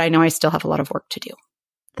 But I know I still have a lot of work to do.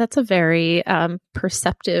 That's a very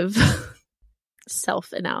perceptive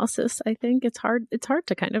self-analysis. I think it's hard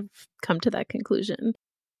to kind of come to that conclusion.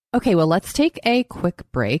 Okay, well, let's take a quick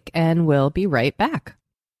break and we'll be right back.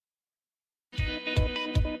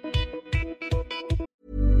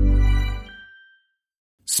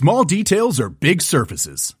 Small details are big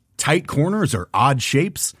surfaces. Tight corners are odd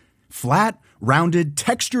shapes. Flat, rounded,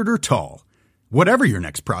 textured, or tall. Whatever your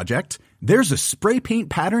next project, there's a spray paint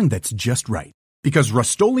pattern that's just right. Because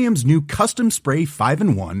Rust-Oleum's new Custom Spray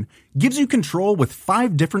 5-in-1 gives you control with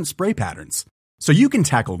 5 different spray patterns. So you can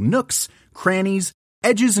tackle nooks, crannies,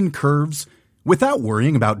 edges, and curves without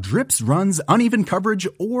worrying about drips, runs, uneven coverage,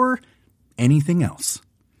 or anything else.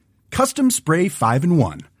 Custom Spray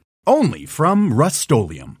 5-in-1. Only from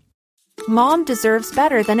Rust-Oleum. Mom deserves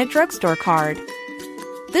better than a drugstore card.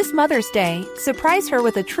 This Mother's Day, surprise her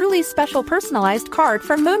with a truly special personalized card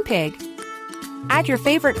from Moonpig. Add your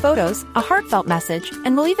favorite photos, a heartfelt message,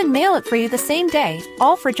 and we'll even mail it for you the same day,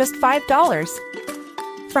 all for just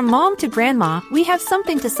 $5. From mom to grandma, we have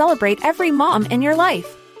something to celebrate every mom in your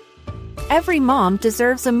life. Every mom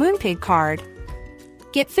deserves a Moonpig card.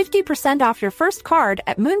 Get 50% off your first card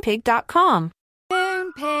at Moonpig.com.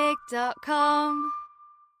 Moonpig.com.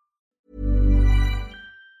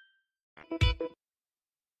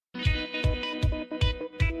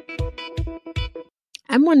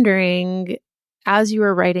 I'm wondering, as you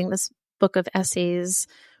were writing this book of essays,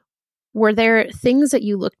 were there things that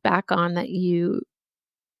you looked back on that you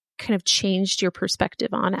kind of changed your perspective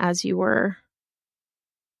on as you were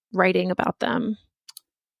writing about them?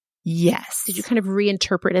 Yes. Did you kind of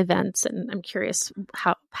reinterpret events? And I'm curious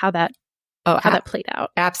how that played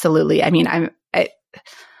out. Absolutely. I mean,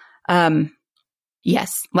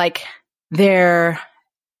 yes, like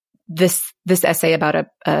this essay about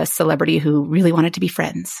a celebrity who really wanted to be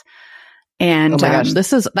friends. And oh my gosh,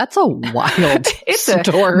 that's a wild it's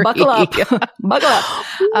story. Buckle up.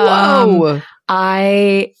 Whoa.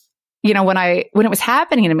 When it was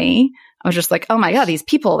happening to me, I was just like, oh my God, these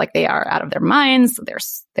people, like they are out of their minds.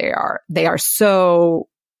 They are so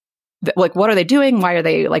like, what are they doing? Why are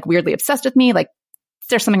they like weirdly obsessed with me? Like, is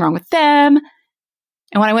there something wrong with them?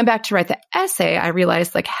 And when I went back to write the essay, I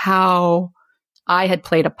realized like how I had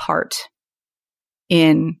played a part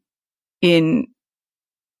in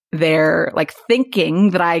their like thinking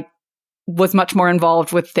that I was much more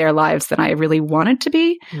involved with their lives than I really wanted to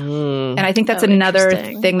be. And I think that's another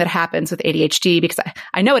thing that happens with ADHD, because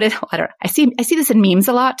I know it is, I see this in memes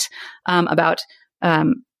a lot, about,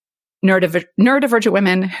 neurodivergent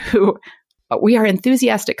women who we are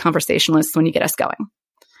enthusiastic conversationalists when you get us going.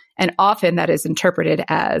 And often that is interpreted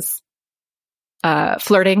as,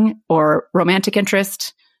 flirting or romantic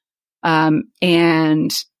interest, or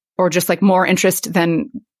just like more interest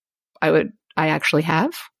than I actually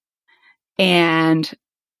have. And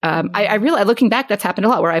I realize, looking back, that's happened a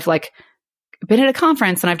lot where I've like been at a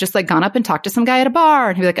conference and I've just like gone up and talked to some guy at a bar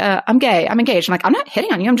and he'd be like, I'm gay, I'm engaged. I'm like, I'm not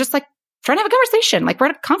hitting on you. I'm just like trying to have a conversation. Like we're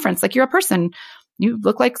at a conference, like you're a person. You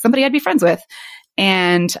look like somebody I'd be friends with.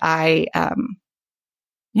 And I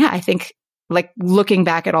think like looking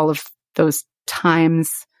back at all of those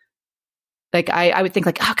times, like I would think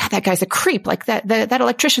like, oh God, that guy's a creep. Like that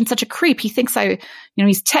electrician's such a creep. He thinks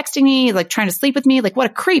he's texting me, like trying to sleep with me. Like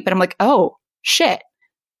what a creep. And I'm like, oh shit.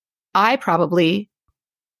 I probably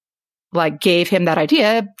like gave him that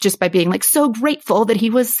idea just by being like so grateful that he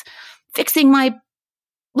was fixing my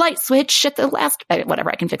light switch at the last, whatever,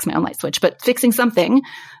 I can fix my own light switch, but fixing something.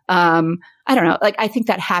 I don't know. Like, I think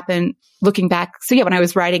that happened looking back. So yeah, when I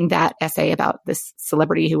was writing that essay about this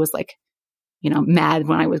celebrity who was like, mad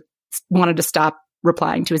when I wanted to stop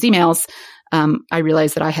replying to his emails, I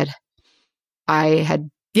realized that I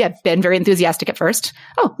had been very enthusiastic at first.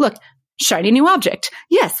 Oh, look, shiny new object.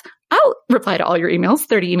 Yes, I'll reply to all your emails,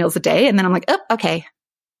 30 emails a day. And then I'm like, oh, okay,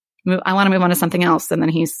 I want to move on to something else. And then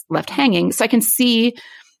he's left hanging. So I can see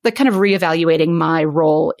the kind of reevaluating my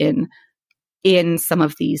role in some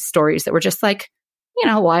of these stories that were just like,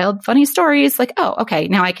 wild, funny stories. Like, oh, okay,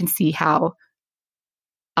 now I can see how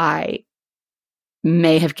I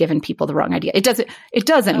may have given people the wrong idea. It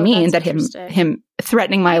doesn't mean that him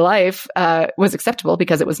threatening my life was acceptable,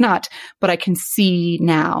 because it was not. But I can see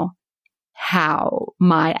now how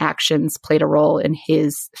my actions played a role in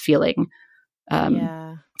his feeling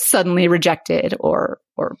suddenly rejected or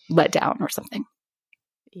let down or something.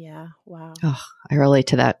 Yeah. Wow. Oh, I relate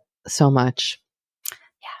to that so much.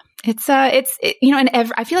 Yeah. And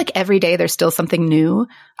I feel like every day there's still something new.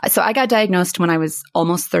 So I got diagnosed when I was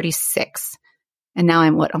almost 36, and now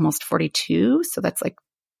I'm almost 42. So that's like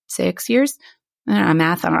 6 years. I don't know,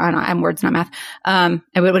 math. I don't know. I'm words, not math.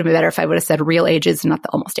 It would have been better if I would have said real ages and not the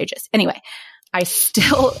almost ages. Anyway, I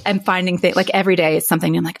still am finding things like every day is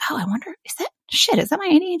something. I'm like, oh, I wonder, is that my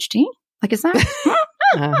ADHD? Like, is that?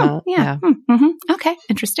 Yeah. Mm-hmm. Okay.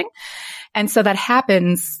 Interesting. And so that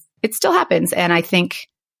happens. It still happens. And I think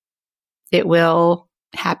it will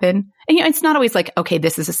happen. And it's not always like, okay,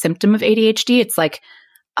 this is a symptom of ADHD. It's like,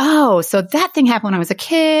 oh, so that thing happened when I was a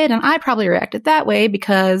kid and I probably reacted that way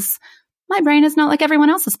because my brain is not like everyone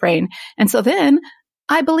else's brain. And so then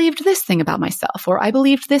I believed this thing about myself, or I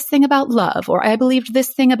believed this thing about love, or I believed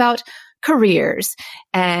this thing about careers.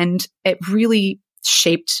 And it really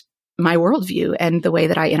shaped my worldview and the way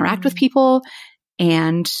that I interact with people.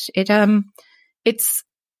 And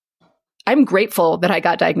I'm grateful that I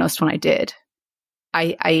got diagnosed when I did.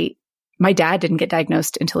 My dad didn't get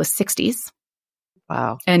diagnosed until his 60s.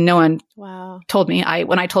 Wow. And no one told me.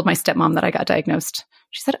 When I told my stepmom that I got diagnosed,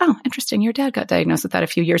 she said, oh, interesting. Your dad got diagnosed with that a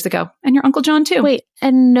few years ago. And your Uncle John too. Wait,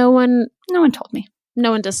 and no one told me.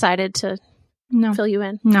 No one decided to fill you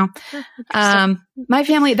in? No. My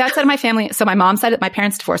family, that side of my family. So my mom's side, my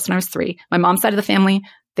parents divorced when I was 3. My mom's side of the family,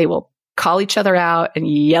 they will call each other out and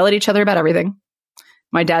yell at each other about everything.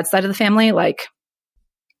 My dad's side of the family, like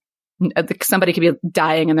somebody could be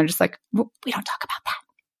dying and they're just like, we don't talk about that.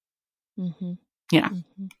 Mm-hmm.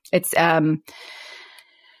 It's,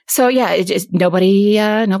 so yeah, it just, nobody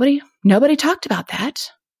talked about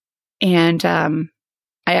that. And, I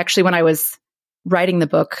actually, when I was writing the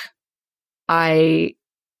book,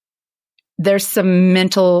 there's some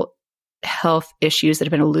mental health issues that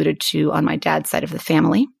have been alluded to on my dad's side of the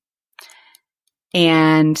family.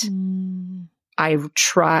 And I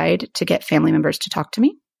tried to get family members to talk to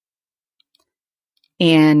me.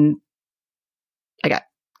 And I got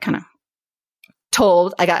kind of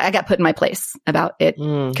told, I got put in my place about it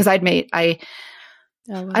because I don't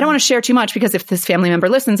want to share too much, because if this family member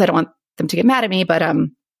listens, I don't want them to get mad at me. But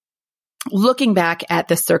looking back at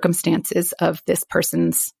the circumstances of this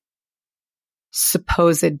person's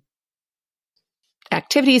supposed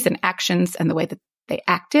activities and actions and the way that they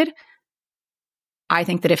acted, I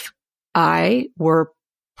think that if I were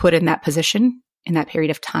put in that position in that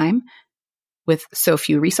period of time with so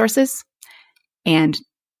few resources and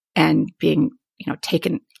being,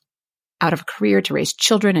 taken out of a career to raise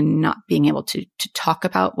children and not being able to talk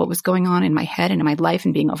about what was going on in my head and in my life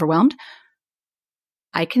and being overwhelmed,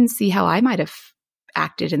 I can see how I might have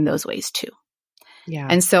acted in those ways too. Yeah.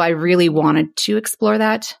 And so I really wanted to explore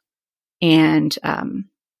that. And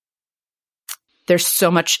there's so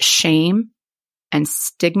much shame and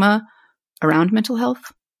stigma around mental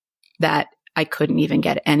health that I couldn't even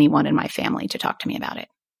get anyone in my family to talk to me about it.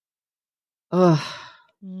 Ugh.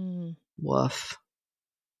 Woof.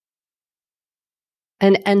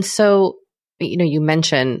 And so, you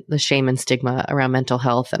mentioned the shame and stigma around mental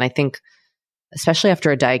health. And I think, especially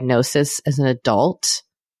after a diagnosis as an adult,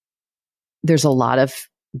 there's a lot of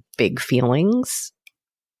big feelings.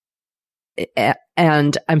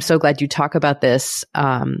 And I'm so glad you talk about this.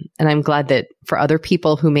 And I'm glad that for other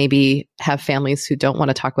people who maybe have families who don't want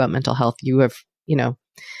to talk about mental health, you have,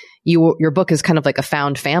 your book is kind of like a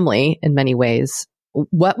found family in many ways.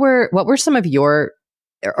 What were some of your,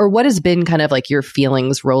 or what has been kind of like your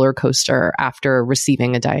feelings roller coaster after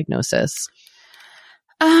receiving a diagnosis?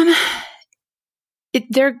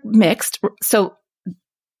 They're mixed. So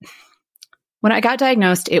when I got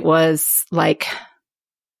diagnosed, it was like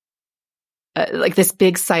this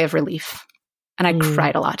big sigh of relief, and I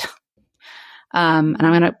cried a lot. And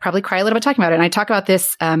I'm going to probably cry a little bit talking about it. And I talk about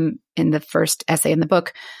this in the first essay in the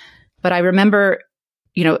book. But I remember,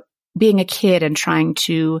 being a kid and trying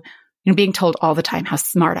to, being told all the time how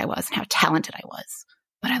smart I was and how talented I was.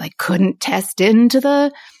 But I couldn't test into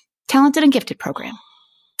the talented and gifted program.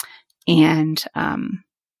 And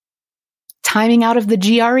timing out of the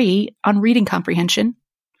GRE on reading comprehension,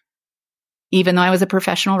 even though I was a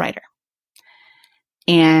professional writer.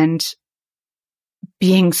 And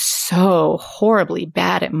being so horribly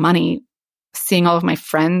bad at money, seeing all of my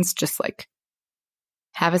friends just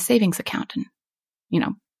have a savings account and,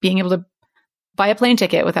 being able to buy a plane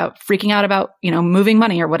ticket without freaking out about, moving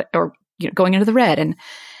money or going into the red.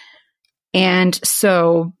 And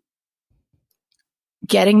so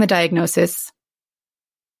getting the diagnosis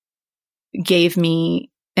gave me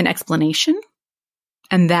an explanation,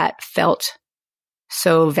 and that felt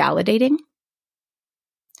so validating.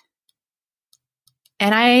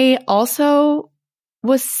 And I also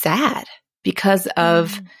was sad because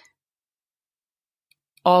of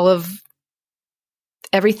all of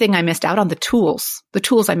everything I missed out on, the tools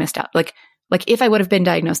I missed out. Like if I would have been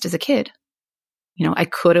diagnosed as a kid, I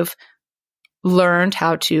could have learned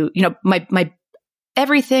how to, my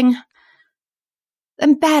everything.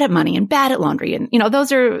 I'm bad at money and bad at laundry. And,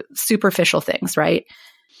 those are superficial things, right?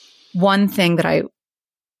 One thing that I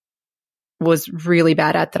was really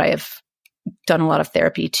bad at that I have done a lot of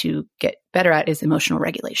therapy to get better at is emotional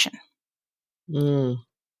regulation.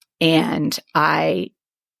 And I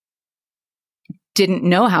didn't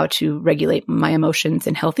know how to regulate my emotions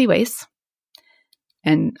in healthy ways.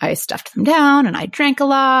 And I stuffed them down, and I drank a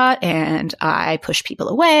lot, and I pushed people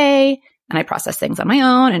away, and I processed things on my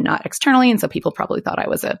own and not externally. And so people probably thought I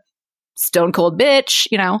was a stone cold bitch,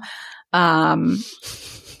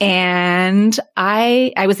 and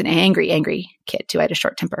I was an angry kid too. I had a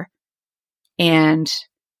short temper. And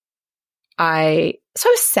I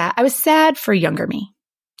was sad. I was sad for younger me.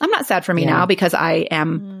 I'm not sad for me now because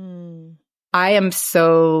I'm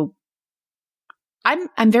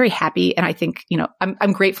very happy. And I think,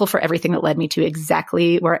 I'm grateful for everything that led me to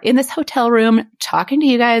exactly where in this hotel room talking to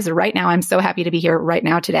you guys right now. I'm so happy to be here right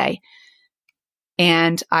now today.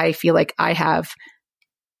 And I feel like I have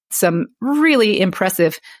some really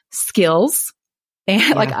impressive skills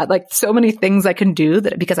and like so many things I can do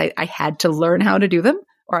that because I had to learn how to do them,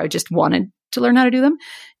 or I just wanted to learn how to do them.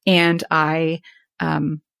 And I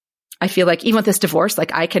feel like even with this divorce,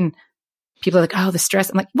 people are like, oh, the stress.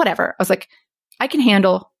 I'm like, whatever. I was like, I can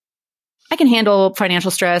handle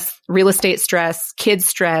financial stress, real estate stress, kids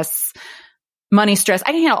stress, money stress.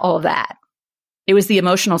 I can handle all of that. It was the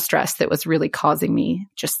emotional stress that was really causing me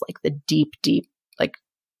just the deep,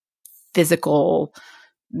 physical,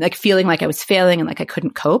 feeling like I was failing and I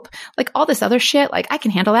couldn't cope. All this other shit, I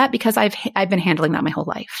can handle that because I've been handling that my whole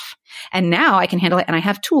life. And now I can handle it, and I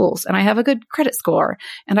have tools, and I have a good credit score,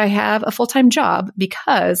 and I have a full-time job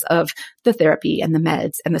because of the therapy and the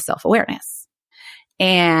meds and the self-awareness.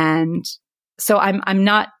 And so I'm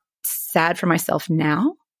not sad for myself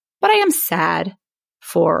now, but I am sad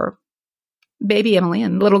for baby Emily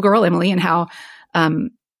and little girl Emily, and how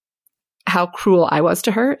cruel I was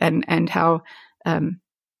to her, and how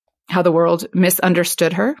the world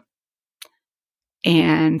misunderstood her.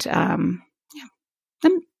 And I'm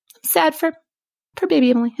sad for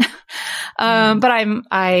baby Emily. But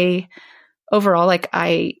I overall,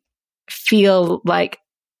 I feel like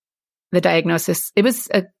the diagnosis, it was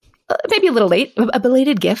maybe a little late, a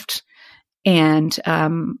belated gift. And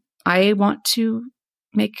I want to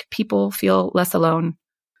make people feel less alone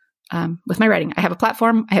with my writing. I have a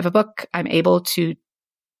platform. I have a book. I'm able to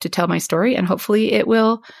tell my story, and hopefully it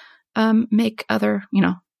will make other,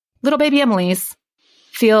 little baby Emilys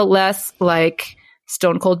feel less like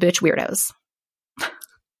stone cold bitch weirdos.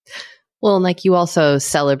 Well, and you also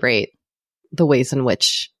celebrate the ways in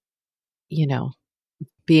which,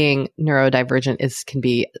 being neurodivergent can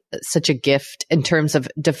be such a gift in terms of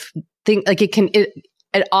it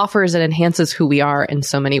offers and enhances who we are in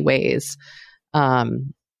so many ways.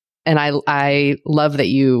 And I love that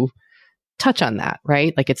you touch on that,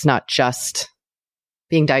 right? It's not just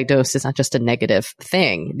being diagnosed is not just a negative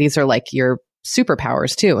thing. These are like your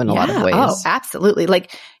superpowers too in a lot of ways. Oh, absolutely.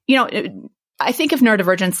 Like, I think of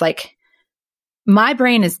neurodivergence like my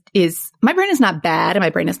brain is not bad and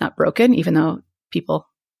my brain is not broken, even though people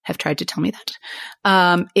have tried to tell me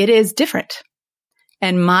that. It is different.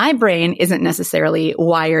 And my brain isn't necessarily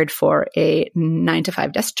wired for a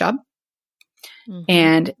 9-to-5 desk job. Mm-hmm.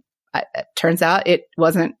 And it turns out it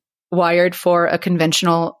wasn't wired for a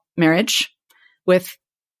conventional marriage with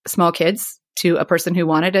small kids to a person who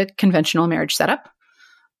wanted a conventional marriage setup.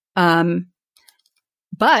 But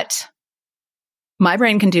my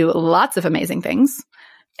brain can do lots of amazing things,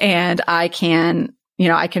 and I can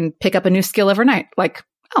pick up a new skill overnight. Like,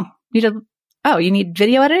 you need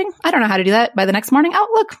video editing? I don't know how to do that. By the next morning,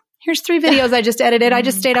 look, here's 3 videos I just edited. I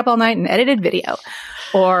just stayed up all night and edited video.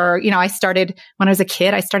 Or, when I was a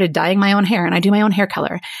kid, I started dyeing my own hair, and I do my own hair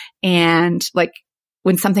color. And like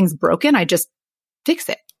when something's broken, I just fix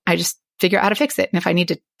it. I just figure out how to fix it. And if I need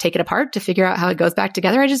to take it apart to figure out how it goes back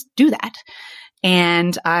together, I just do that.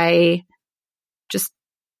 And I just,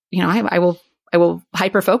 I will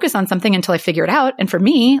hyper focus on something until I figure it out. And for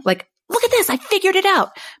me, like, look at this, I figured it out.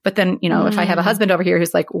 But then, if I have a husband over here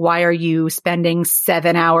who's like, why are you spending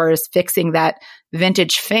 7 hours fixing that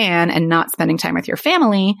vintage fan and not spending time with your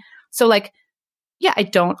family? So like, yeah, I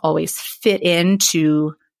don't always fit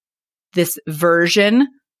into this version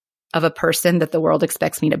of a person that the world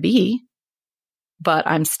expects me to be, but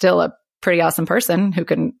I'm still a pretty awesome person who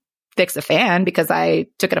can fix a fan because I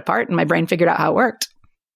took it apart and my brain figured out how it worked.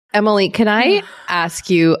 Emily, can I ask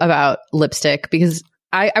you about lipstick? Because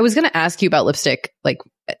I was going to ask you about lipstick, like,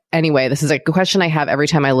 anyway, this is like a question I have every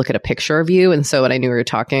time I look at a picture of you. And so when I knew we were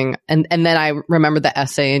talking, and then I remember the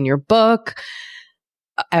essay in your book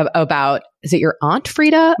about, is it your aunt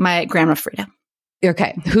Frida? My grandma Frida.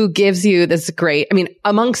 Okay. Who gives you this great,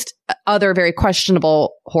 amongst other very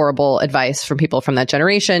questionable, horrible advice from people from that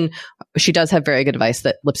generation, she does have very good advice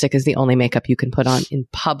that lipstick is the only makeup you can put on in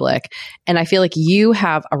public. And I feel like you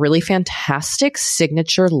have a really fantastic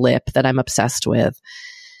signature lip that I'm obsessed with.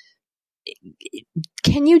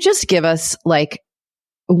 Can you just give us like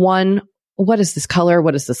one, what is this color?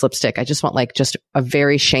 What is this lipstick? I just want like just a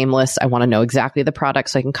very shameless, I want to know exactly the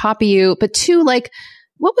product so I can copy you. But 2, like,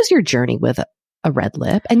 what was your journey with a red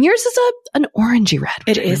lip? And yours is an orangey red.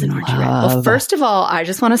 It is an orangey red. Well, first of all, I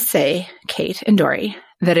just want to say, Kate and Dory,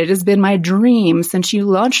 that it has been my dream since you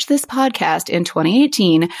launched this podcast in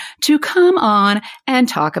 2018 to come on and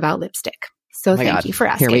talk about lipstick. So thank you for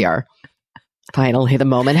asking. Here we are. Finally, the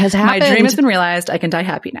moment has happened. My dream has been realized. I can die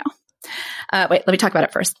happy now. Wait, let me talk about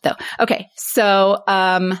it first, though. Okay, so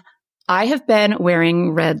I have been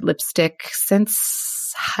wearing red lipstick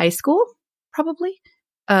since high school, probably.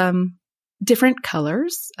 Different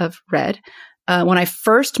colors of red. When I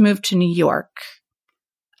first moved to New York,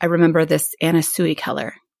 I remember this Anasui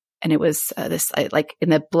color, and it was like in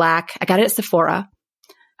the black. I got it at Sephora.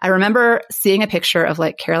 I remember seeing a picture of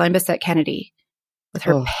like Caroline Bessette Kennedy with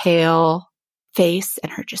her pale face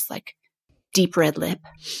and her just like deep red lip.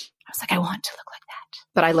 I was like, I want to look like that.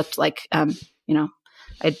 But I looked like, I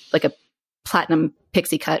had like a platinum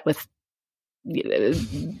pixie cut with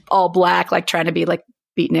all black, like trying to be like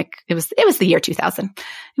beatnik. It was the year 2000.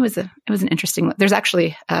 It was an interesting look. There's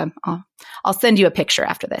actually, I'll send you a picture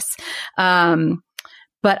after this.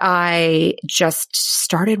 But I just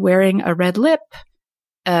started wearing a red lip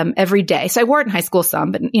every day. So I wore it in high school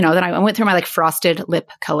some, but then I went through my like frosted lip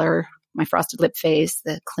color, my frosted lip phase,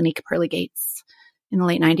 the Clinique Pearly Gates in the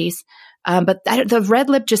late 90s. But the red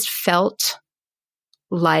lip just felt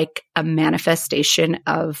like a manifestation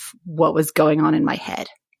of what was going on in my head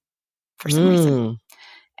for some reason.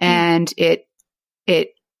 And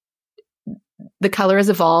the color has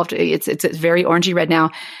evolved. It's very orangey red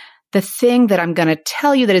now. The thing that I'm going to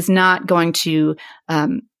tell you that is not going to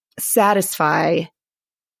satisfy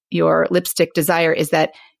your lipstick desire is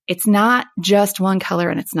that it's not just one color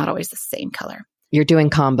and it's not always the same color. You're doing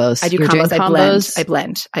combos. I do combos. I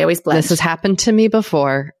blend. I always blend. This has happened to me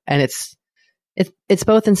before, and it's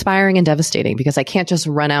both inspiring and devastating because I can't just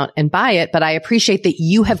run out and buy it, but I appreciate that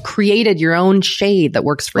you have created your own shade that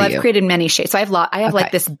works for you. I've created many shades. So I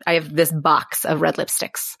have this box of red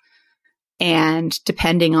lipsticks, and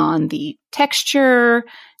depending on the texture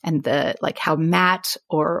and the like how matte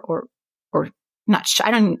or not,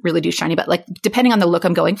 I don't really do shiny, but like depending on the look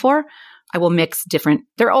I'm going for, I will mix different.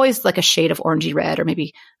 They're always like a shade of orangey red or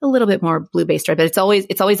maybe a little bit more blue based red, but it's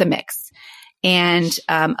always a mix. And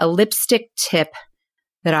a lipstick tip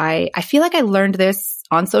that I feel like I learned this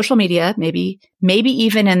on social media, maybe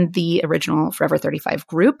even in the original Forever 35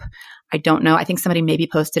 group. I don't know. I think somebody maybe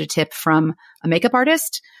posted a tip from a makeup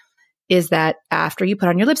artist, is that after you put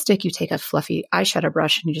on your lipstick, you take a fluffy eyeshadow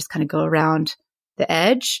brush and you just kind of go around the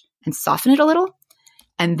edge and soften it a little.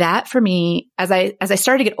 And that for me, as I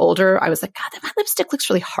started to get older, I was like, God, my lipstick looks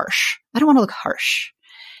really harsh. I don't want to look harsh.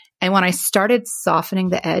 And when I started softening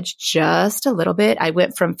the edge just a little bit, I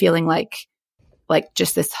went from feeling like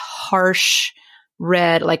just this harsh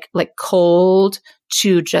red, like cold,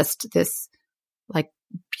 to just this like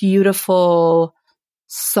beautiful,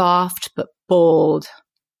 soft but bold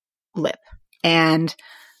lip. And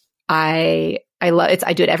I love it.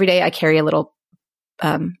 I do it every day. I carry a little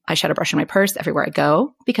eyeshadow brush in my purse everywhere I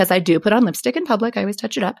go because I do put on lipstick in public. I always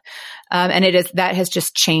touch it up. And that has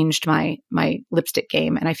just changed my lipstick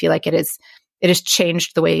game. And I feel like it has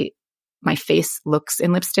changed the way my face looks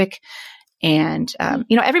in lipstick. And,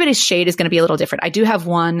 everybody's shade is going to be a little different. I do have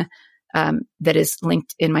one, that is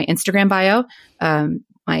linked in my Instagram bio.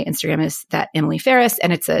 My Instagram is that Emily Farris,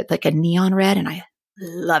 and it's like a neon red, and I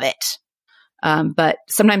love it. But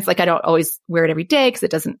sometimes I don't always wear it every day because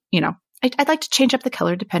it doesn't, I'd like to change up the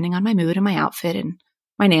color depending on my mood and my outfit and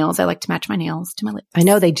my nails. I like to match my nails to my lips. I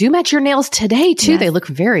know they do match your nails today too. Yes. They look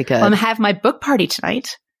very good. Well, I have my book party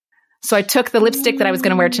tonight. So I took the lipstick that I was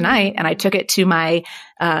going to wear tonight and I took it to my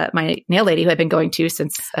nail lady who I've been going to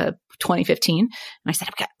since 2015. And I said,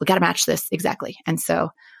 we got to match this exactly. And so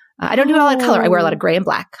I don't do a lot of color. I wear a lot of gray and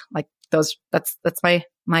black. Like those, that's my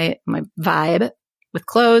vibe with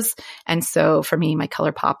clothes. And so for me, my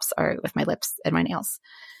color pops are with my lips and my nails.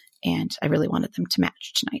 And I really wanted them to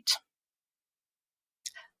match tonight.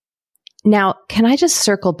 Now, can I just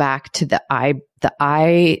circle back to the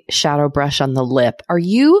eyeshadow brush on the lip? Are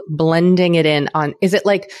you blending it in on, is it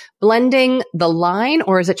like blending the line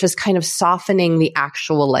or is it just kind of softening the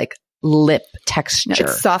actual like lip texture?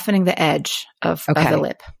 No, it's softening the edge of the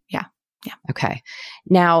lip. Yeah. Yeah. Okay.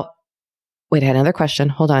 Now, wait, I had another question.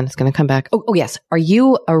 Hold on. It's going to come back. Oh, yes. Are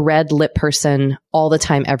you a red lip person all the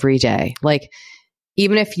time, every day? Like,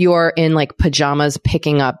 even if you're in like pajamas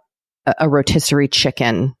picking up a rotisserie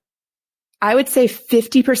chicken? I would say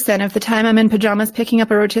 50% of the time I'm in pajamas picking up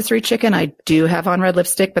a rotisserie chicken, I do have on red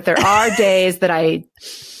lipstick, but there are days that I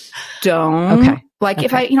don't. Okay. Like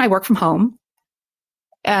if I work from home,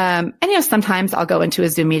 and sometimes I'll go into a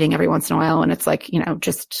Zoom meeting every once in a while and it's like,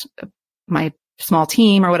 just my small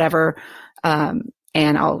team or whatever. And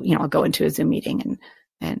I'll go into a Zoom meeting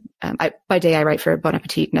and by day I write for Bon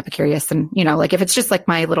Appetit and Epicurious. And, if it's just like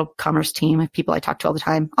my little commerce team of people I talk to all the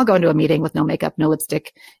time, I'll go into a meeting with no makeup, no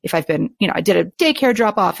lipstick. If I've been, I did a daycare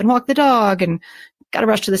drop off and walk the dog and got to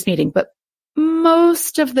rush to this meeting. But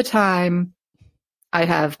most of the time I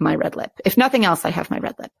have my red lip. If nothing else, I have my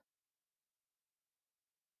red lip.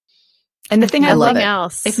 And the thing I love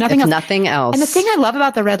if nothing else. And the thing I love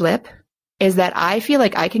about the red lip is that I feel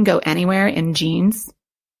like I can go anywhere in jeans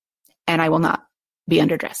and I will not be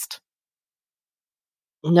underdressed.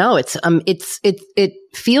 No, it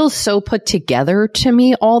feels so put together to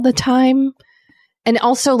me all the time. And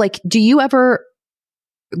also, like,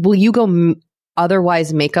 will you go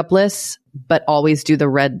otherwise makeupless, but always do the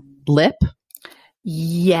red lip?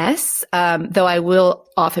 Yes. Though I will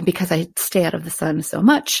often, because I stay out of the sun so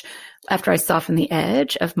much, after I soften the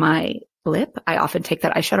edge of my lip, I often take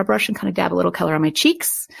that eyeshadow brush and kind of dab a little color on my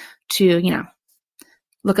cheeks to,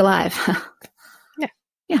 look alive.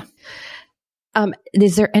 Yeah.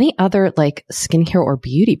 Is there any other like skincare or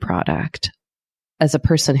beauty product, as a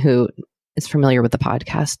person who is familiar with the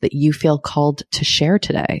podcast, that you feel called to share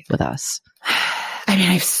today with us? I mean,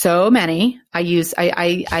 I have so many.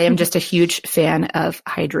 I am just a huge fan of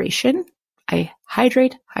hydration. I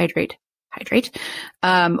hydrate.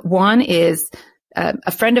 One is,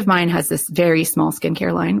 a friend of mine has this very small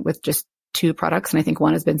skincare line with just 2 products. And I think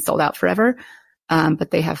one has been sold out forever.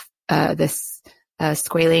 But they have, this,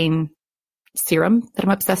 squalane serum that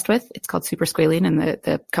I'm obsessed with. It's called Super Squalane and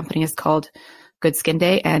the company is called Good Skin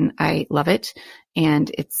Day. And I love it.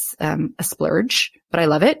 And it's, a splurge, but I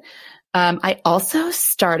love it. I also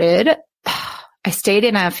I stayed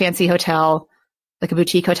in a fancy hotel, like a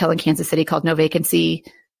boutique hotel in Kansas City called No Vacancy.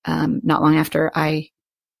 Not long after I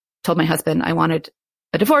told my husband I wanted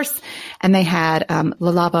a divorce, and they had,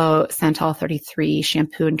 Le Labo Santal 33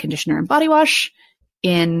 shampoo and conditioner and body wash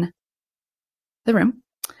in the room.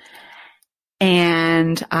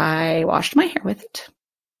 And I washed my hair with it,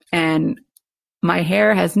 and my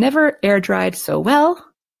hair has never air dried so well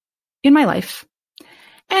in my life.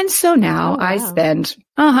 And so now I spend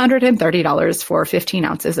 $130 for 15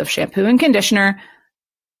 ounces of shampoo and conditioner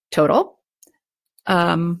total.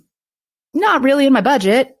 Not really in my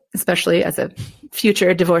budget, especially as a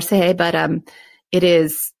future divorcee, but, it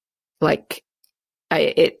is like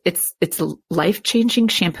it's a life-changing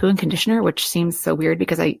shampoo and conditioner, which seems so weird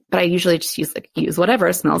because I usually just use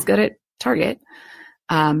whatever smells good at Target.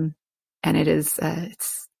 And it is,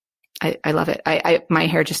 I love it. My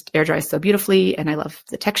hair just air dries so beautifully, and I love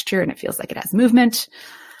the texture, and it feels like it has movement.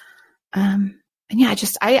 And yeah,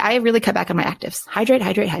 I really cut back on my actives. Hydrate,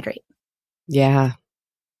 hydrate, hydrate. Yeah.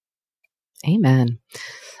 Amen.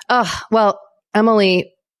 Well,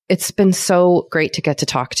 Emily, it's been so great to get to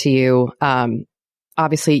talk to you.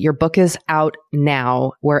 Obviously, your book is out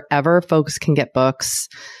now wherever folks can get books.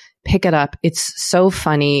 Pick it up. It's so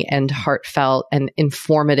funny and heartfelt and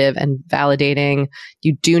informative and validating.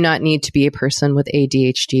 You do not need to be a person with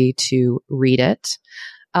ADHD to read it.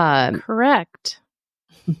 Correct.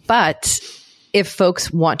 But if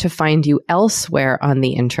folks want to find you elsewhere on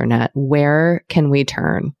the internet, where can we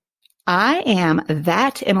turn? I am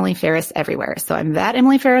that Emily Farris everywhere. So I'm that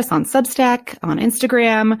Emily Farris on Substack, on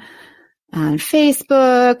Instagram, on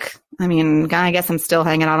Facebook. I mean, I guess I'm still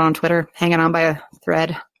hanging out on Twitter, hanging on by a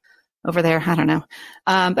thread over there. I don't know.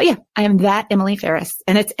 But yeah, I am that Emily Farris,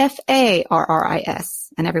 and it's Farris,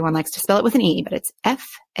 and everyone likes to spell it with an E, but it's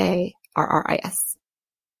Farris.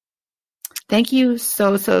 Thank you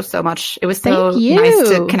so much. It was so nice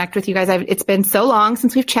to connect with you guys. It's been so long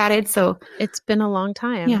since we've chatted. So it's been a long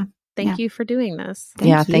time. Yeah. Thank you for doing this.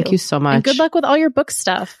 Thank you so much. And good luck with all your book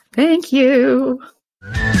stuff. Thank you.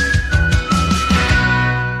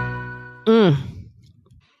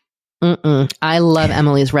 I love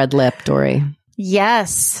Emily's red lip, Dory.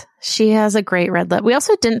 Yes, she has a great red lip. We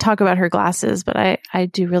also didn't talk about her glasses, but I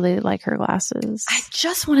do really like her glasses. I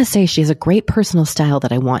just want to say she has a great personal style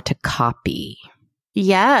that I want to copy.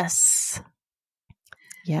 Yes.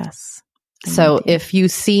 So if you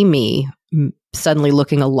see me suddenly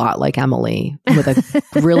looking a lot like Emily with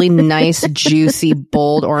a really nice, juicy,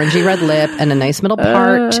 bold, orangey red lip and a nice middle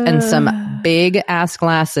part and some big ass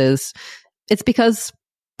glasses, it's because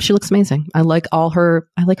she looks amazing. I like her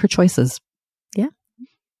choices. Yeah.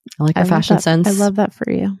 I like her fashion sense. I love that for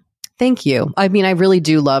you. Thank you. I mean, I really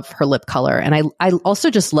do love her lip color. And I also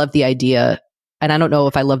just love the idea, and I don't know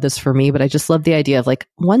if I love this for me, but I just love the idea of like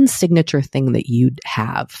one signature thing that you'd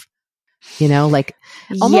have, you know, like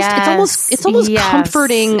it's almost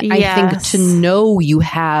comforting, I think, to know you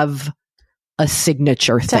have a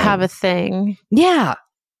signature thing. To have a thing. Yeah.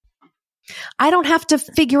 I don't have to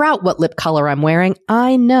figure out what lip color I'm wearing.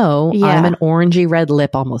 I know I'm an orangey red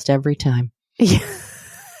lip almost every time. Yeah.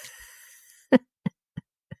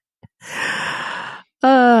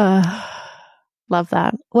 Love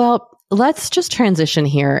that. Well, let's just transition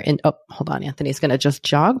here. And hold on. Anthony's going to just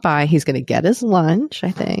jog by. He's going to get his lunch,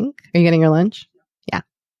 I think. Are you getting your lunch? Yeah.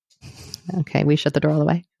 Okay. We shut the door all the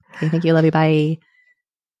way. Okay, thank you. Love you. Bye.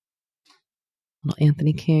 Little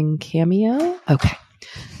Anthony King cameo. Okay.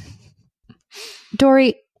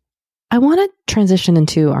 Dory, I want to transition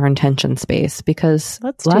into our intention space because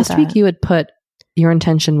last week you had put your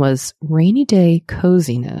intention was rainy day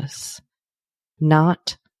coziness,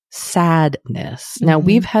 not sadness. Now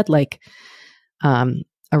we've had like a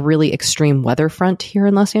really extreme weather front here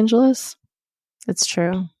in Los Angeles. It's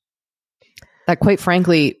true. That quite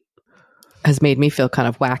frankly has made me feel kind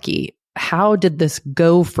of wacky. How did this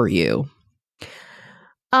go for you?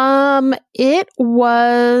 It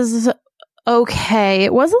was okay.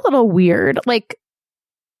 It was a little weird. Like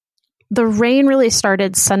the rain really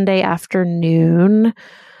started Sunday afternoon.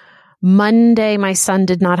 Monday, my son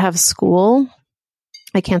did not have school.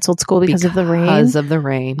 I canceled school because of the rain. Because of the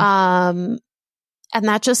rain. And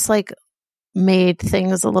that just like made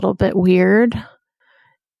things a little bit weird.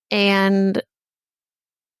 And,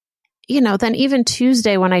 you know, then even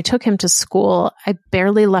Tuesday when I took him to school, I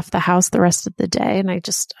barely left the house the rest of the day. And I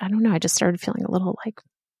don't know, I just started feeling a little like,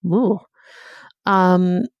 ooh.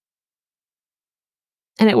 And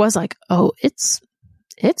it was like, oh, it's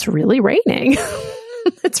really raining.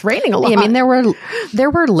 It's raining a lot. Yeah, I mean, there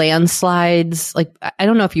were landslides. Like, I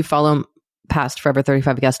don't know if you follow past Forever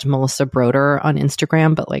 35 guest Melissa Broder on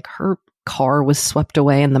Instagram, but like her car was swept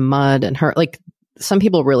away in the mud, and her like some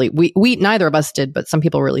people really we neither of us did, but some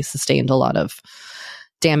people really sustained a lot of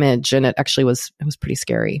damage, and it was pretty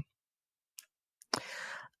scary.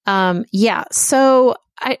 Yeah. So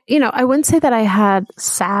I wouldn't say that I had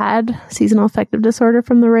sad seasonal affective disorder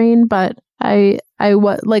from the rain, but I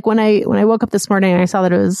like when I woke up this morning and I saw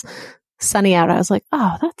that it was sunny out, I was like,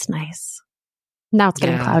 oh, that's nice. Now it's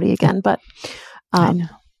getting cloudy again, but,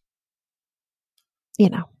 you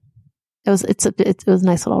know, it was a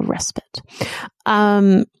nice little respite.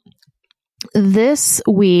 This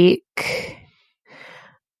week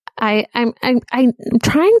I'm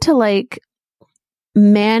trying to like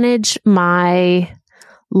manage my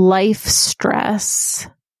life stress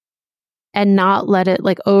and not let it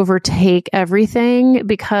like overtake everything,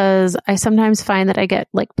 because I sometimes find that I get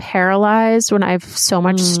like paralyzed when I have so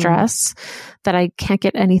much stress that I can't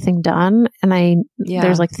get anything done. And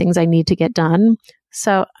there's like things I need to get done.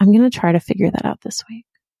 So I'm going to try to figure that out this week.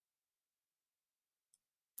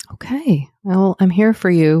 Okay. Well, I'm here for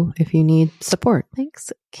you if you need support.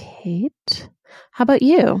 Thanks, Kate. How about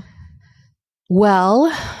you? Well,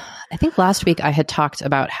 I think last week I had talked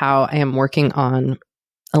about how I am working on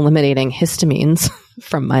eliminating histamines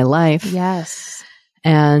from my life. Yes.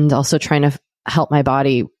 And also trying to help my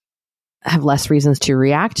body have less reasons to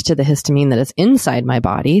react to the histamine that is inside my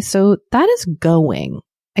body. So that is going.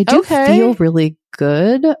 I do feel really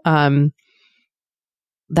good.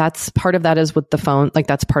 That's part of that is with the phone. Like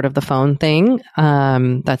that's part of the phone thing.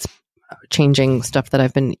 That's changing stuff that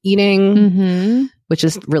I've been eating, which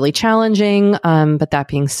is really challenging. But that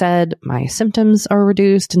being said, my symptoms are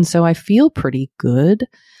reduced. And so I feel pretty good.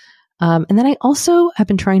 And then I also have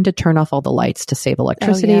been trying to turn off all the lights to save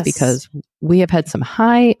electricity because we have had some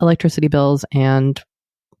high electricity bills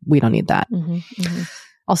we don't need that.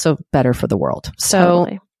 Also better for the world. So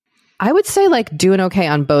I would say like doing okay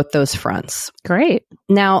on both those fronts. Great.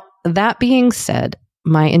 Now, that being said,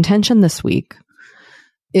 my intention this week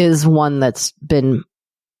is one that's been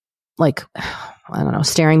like, I don't know,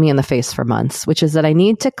 staring me in the face for months, which is that I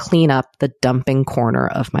need to clean up the dumping corner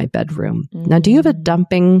of my bedroom. Now, do you have a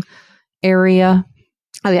dumping area?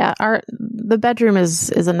 Oh yeah. The bedroom is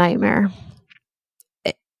a nightmare.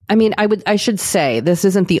 I mean, I should say this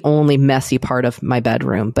isn't the only messy part of my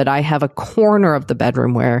bedroom, but I have a corner of the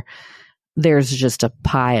bedroom where there's just a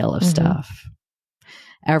pile of stuff.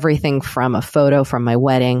 Everything from a photo from my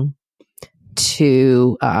wedding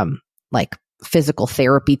to like physical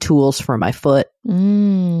therapy tools for my foot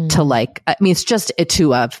to like, I mean, it's just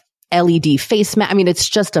to a LED face mask. I mean, it's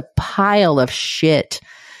just a pile of shit.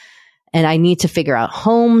 And I need to figure out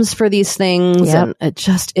homes for these things. Yep. And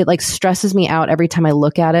it like stresses me out every time I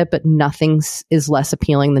look at it, but nothing is less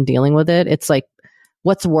appealing than dealing with it. It's like,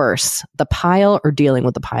 what's worse, the pile or dealing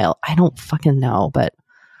with the pile? I don't fucking know, but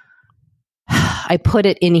I put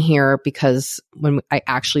it in here because when I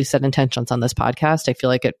actually set intentions on this podcast, I feel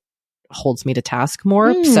like it holds me to task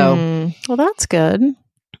more. So, well, that's good.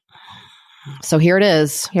 So here it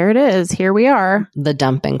is. Here it is. Here we are. The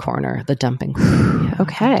dumping corner. Yeah,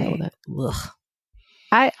 okay.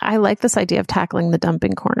 I like this idea of tackling the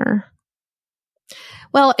dumping corner.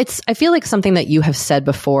 Well, I feel like something that you have said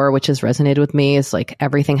before, which has resonated with me, is like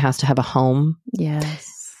everything has to have a home. Yes.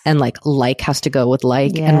 And like has to go with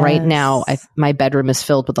like. Yes. And right now, my bedroom is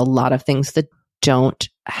filled with a lot of things that don't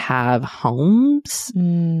have homes.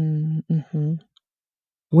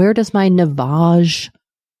 Where does my Navage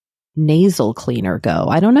nasal cleaner go?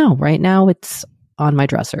 I don't know. Right now, it's on my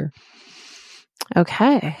dresser.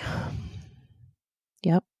 Okay.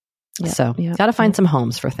 Yep. So, got to find some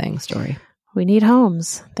homes for things, Dory. We need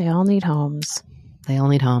homes. They all need homes. They all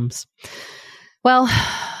need homes. Well,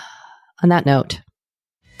 on that note,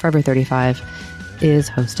 Forever 35 is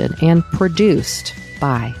hosted and produced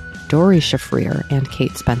by Dory Shafrir and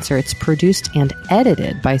Kate Spencer. It's produced and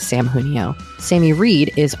edited by Sam Junio. Sammy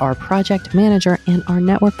Reed is our project manager, and our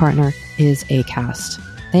network partner is Acast.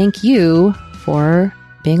 Thank you for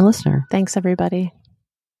being a listener. Thanks, everybody.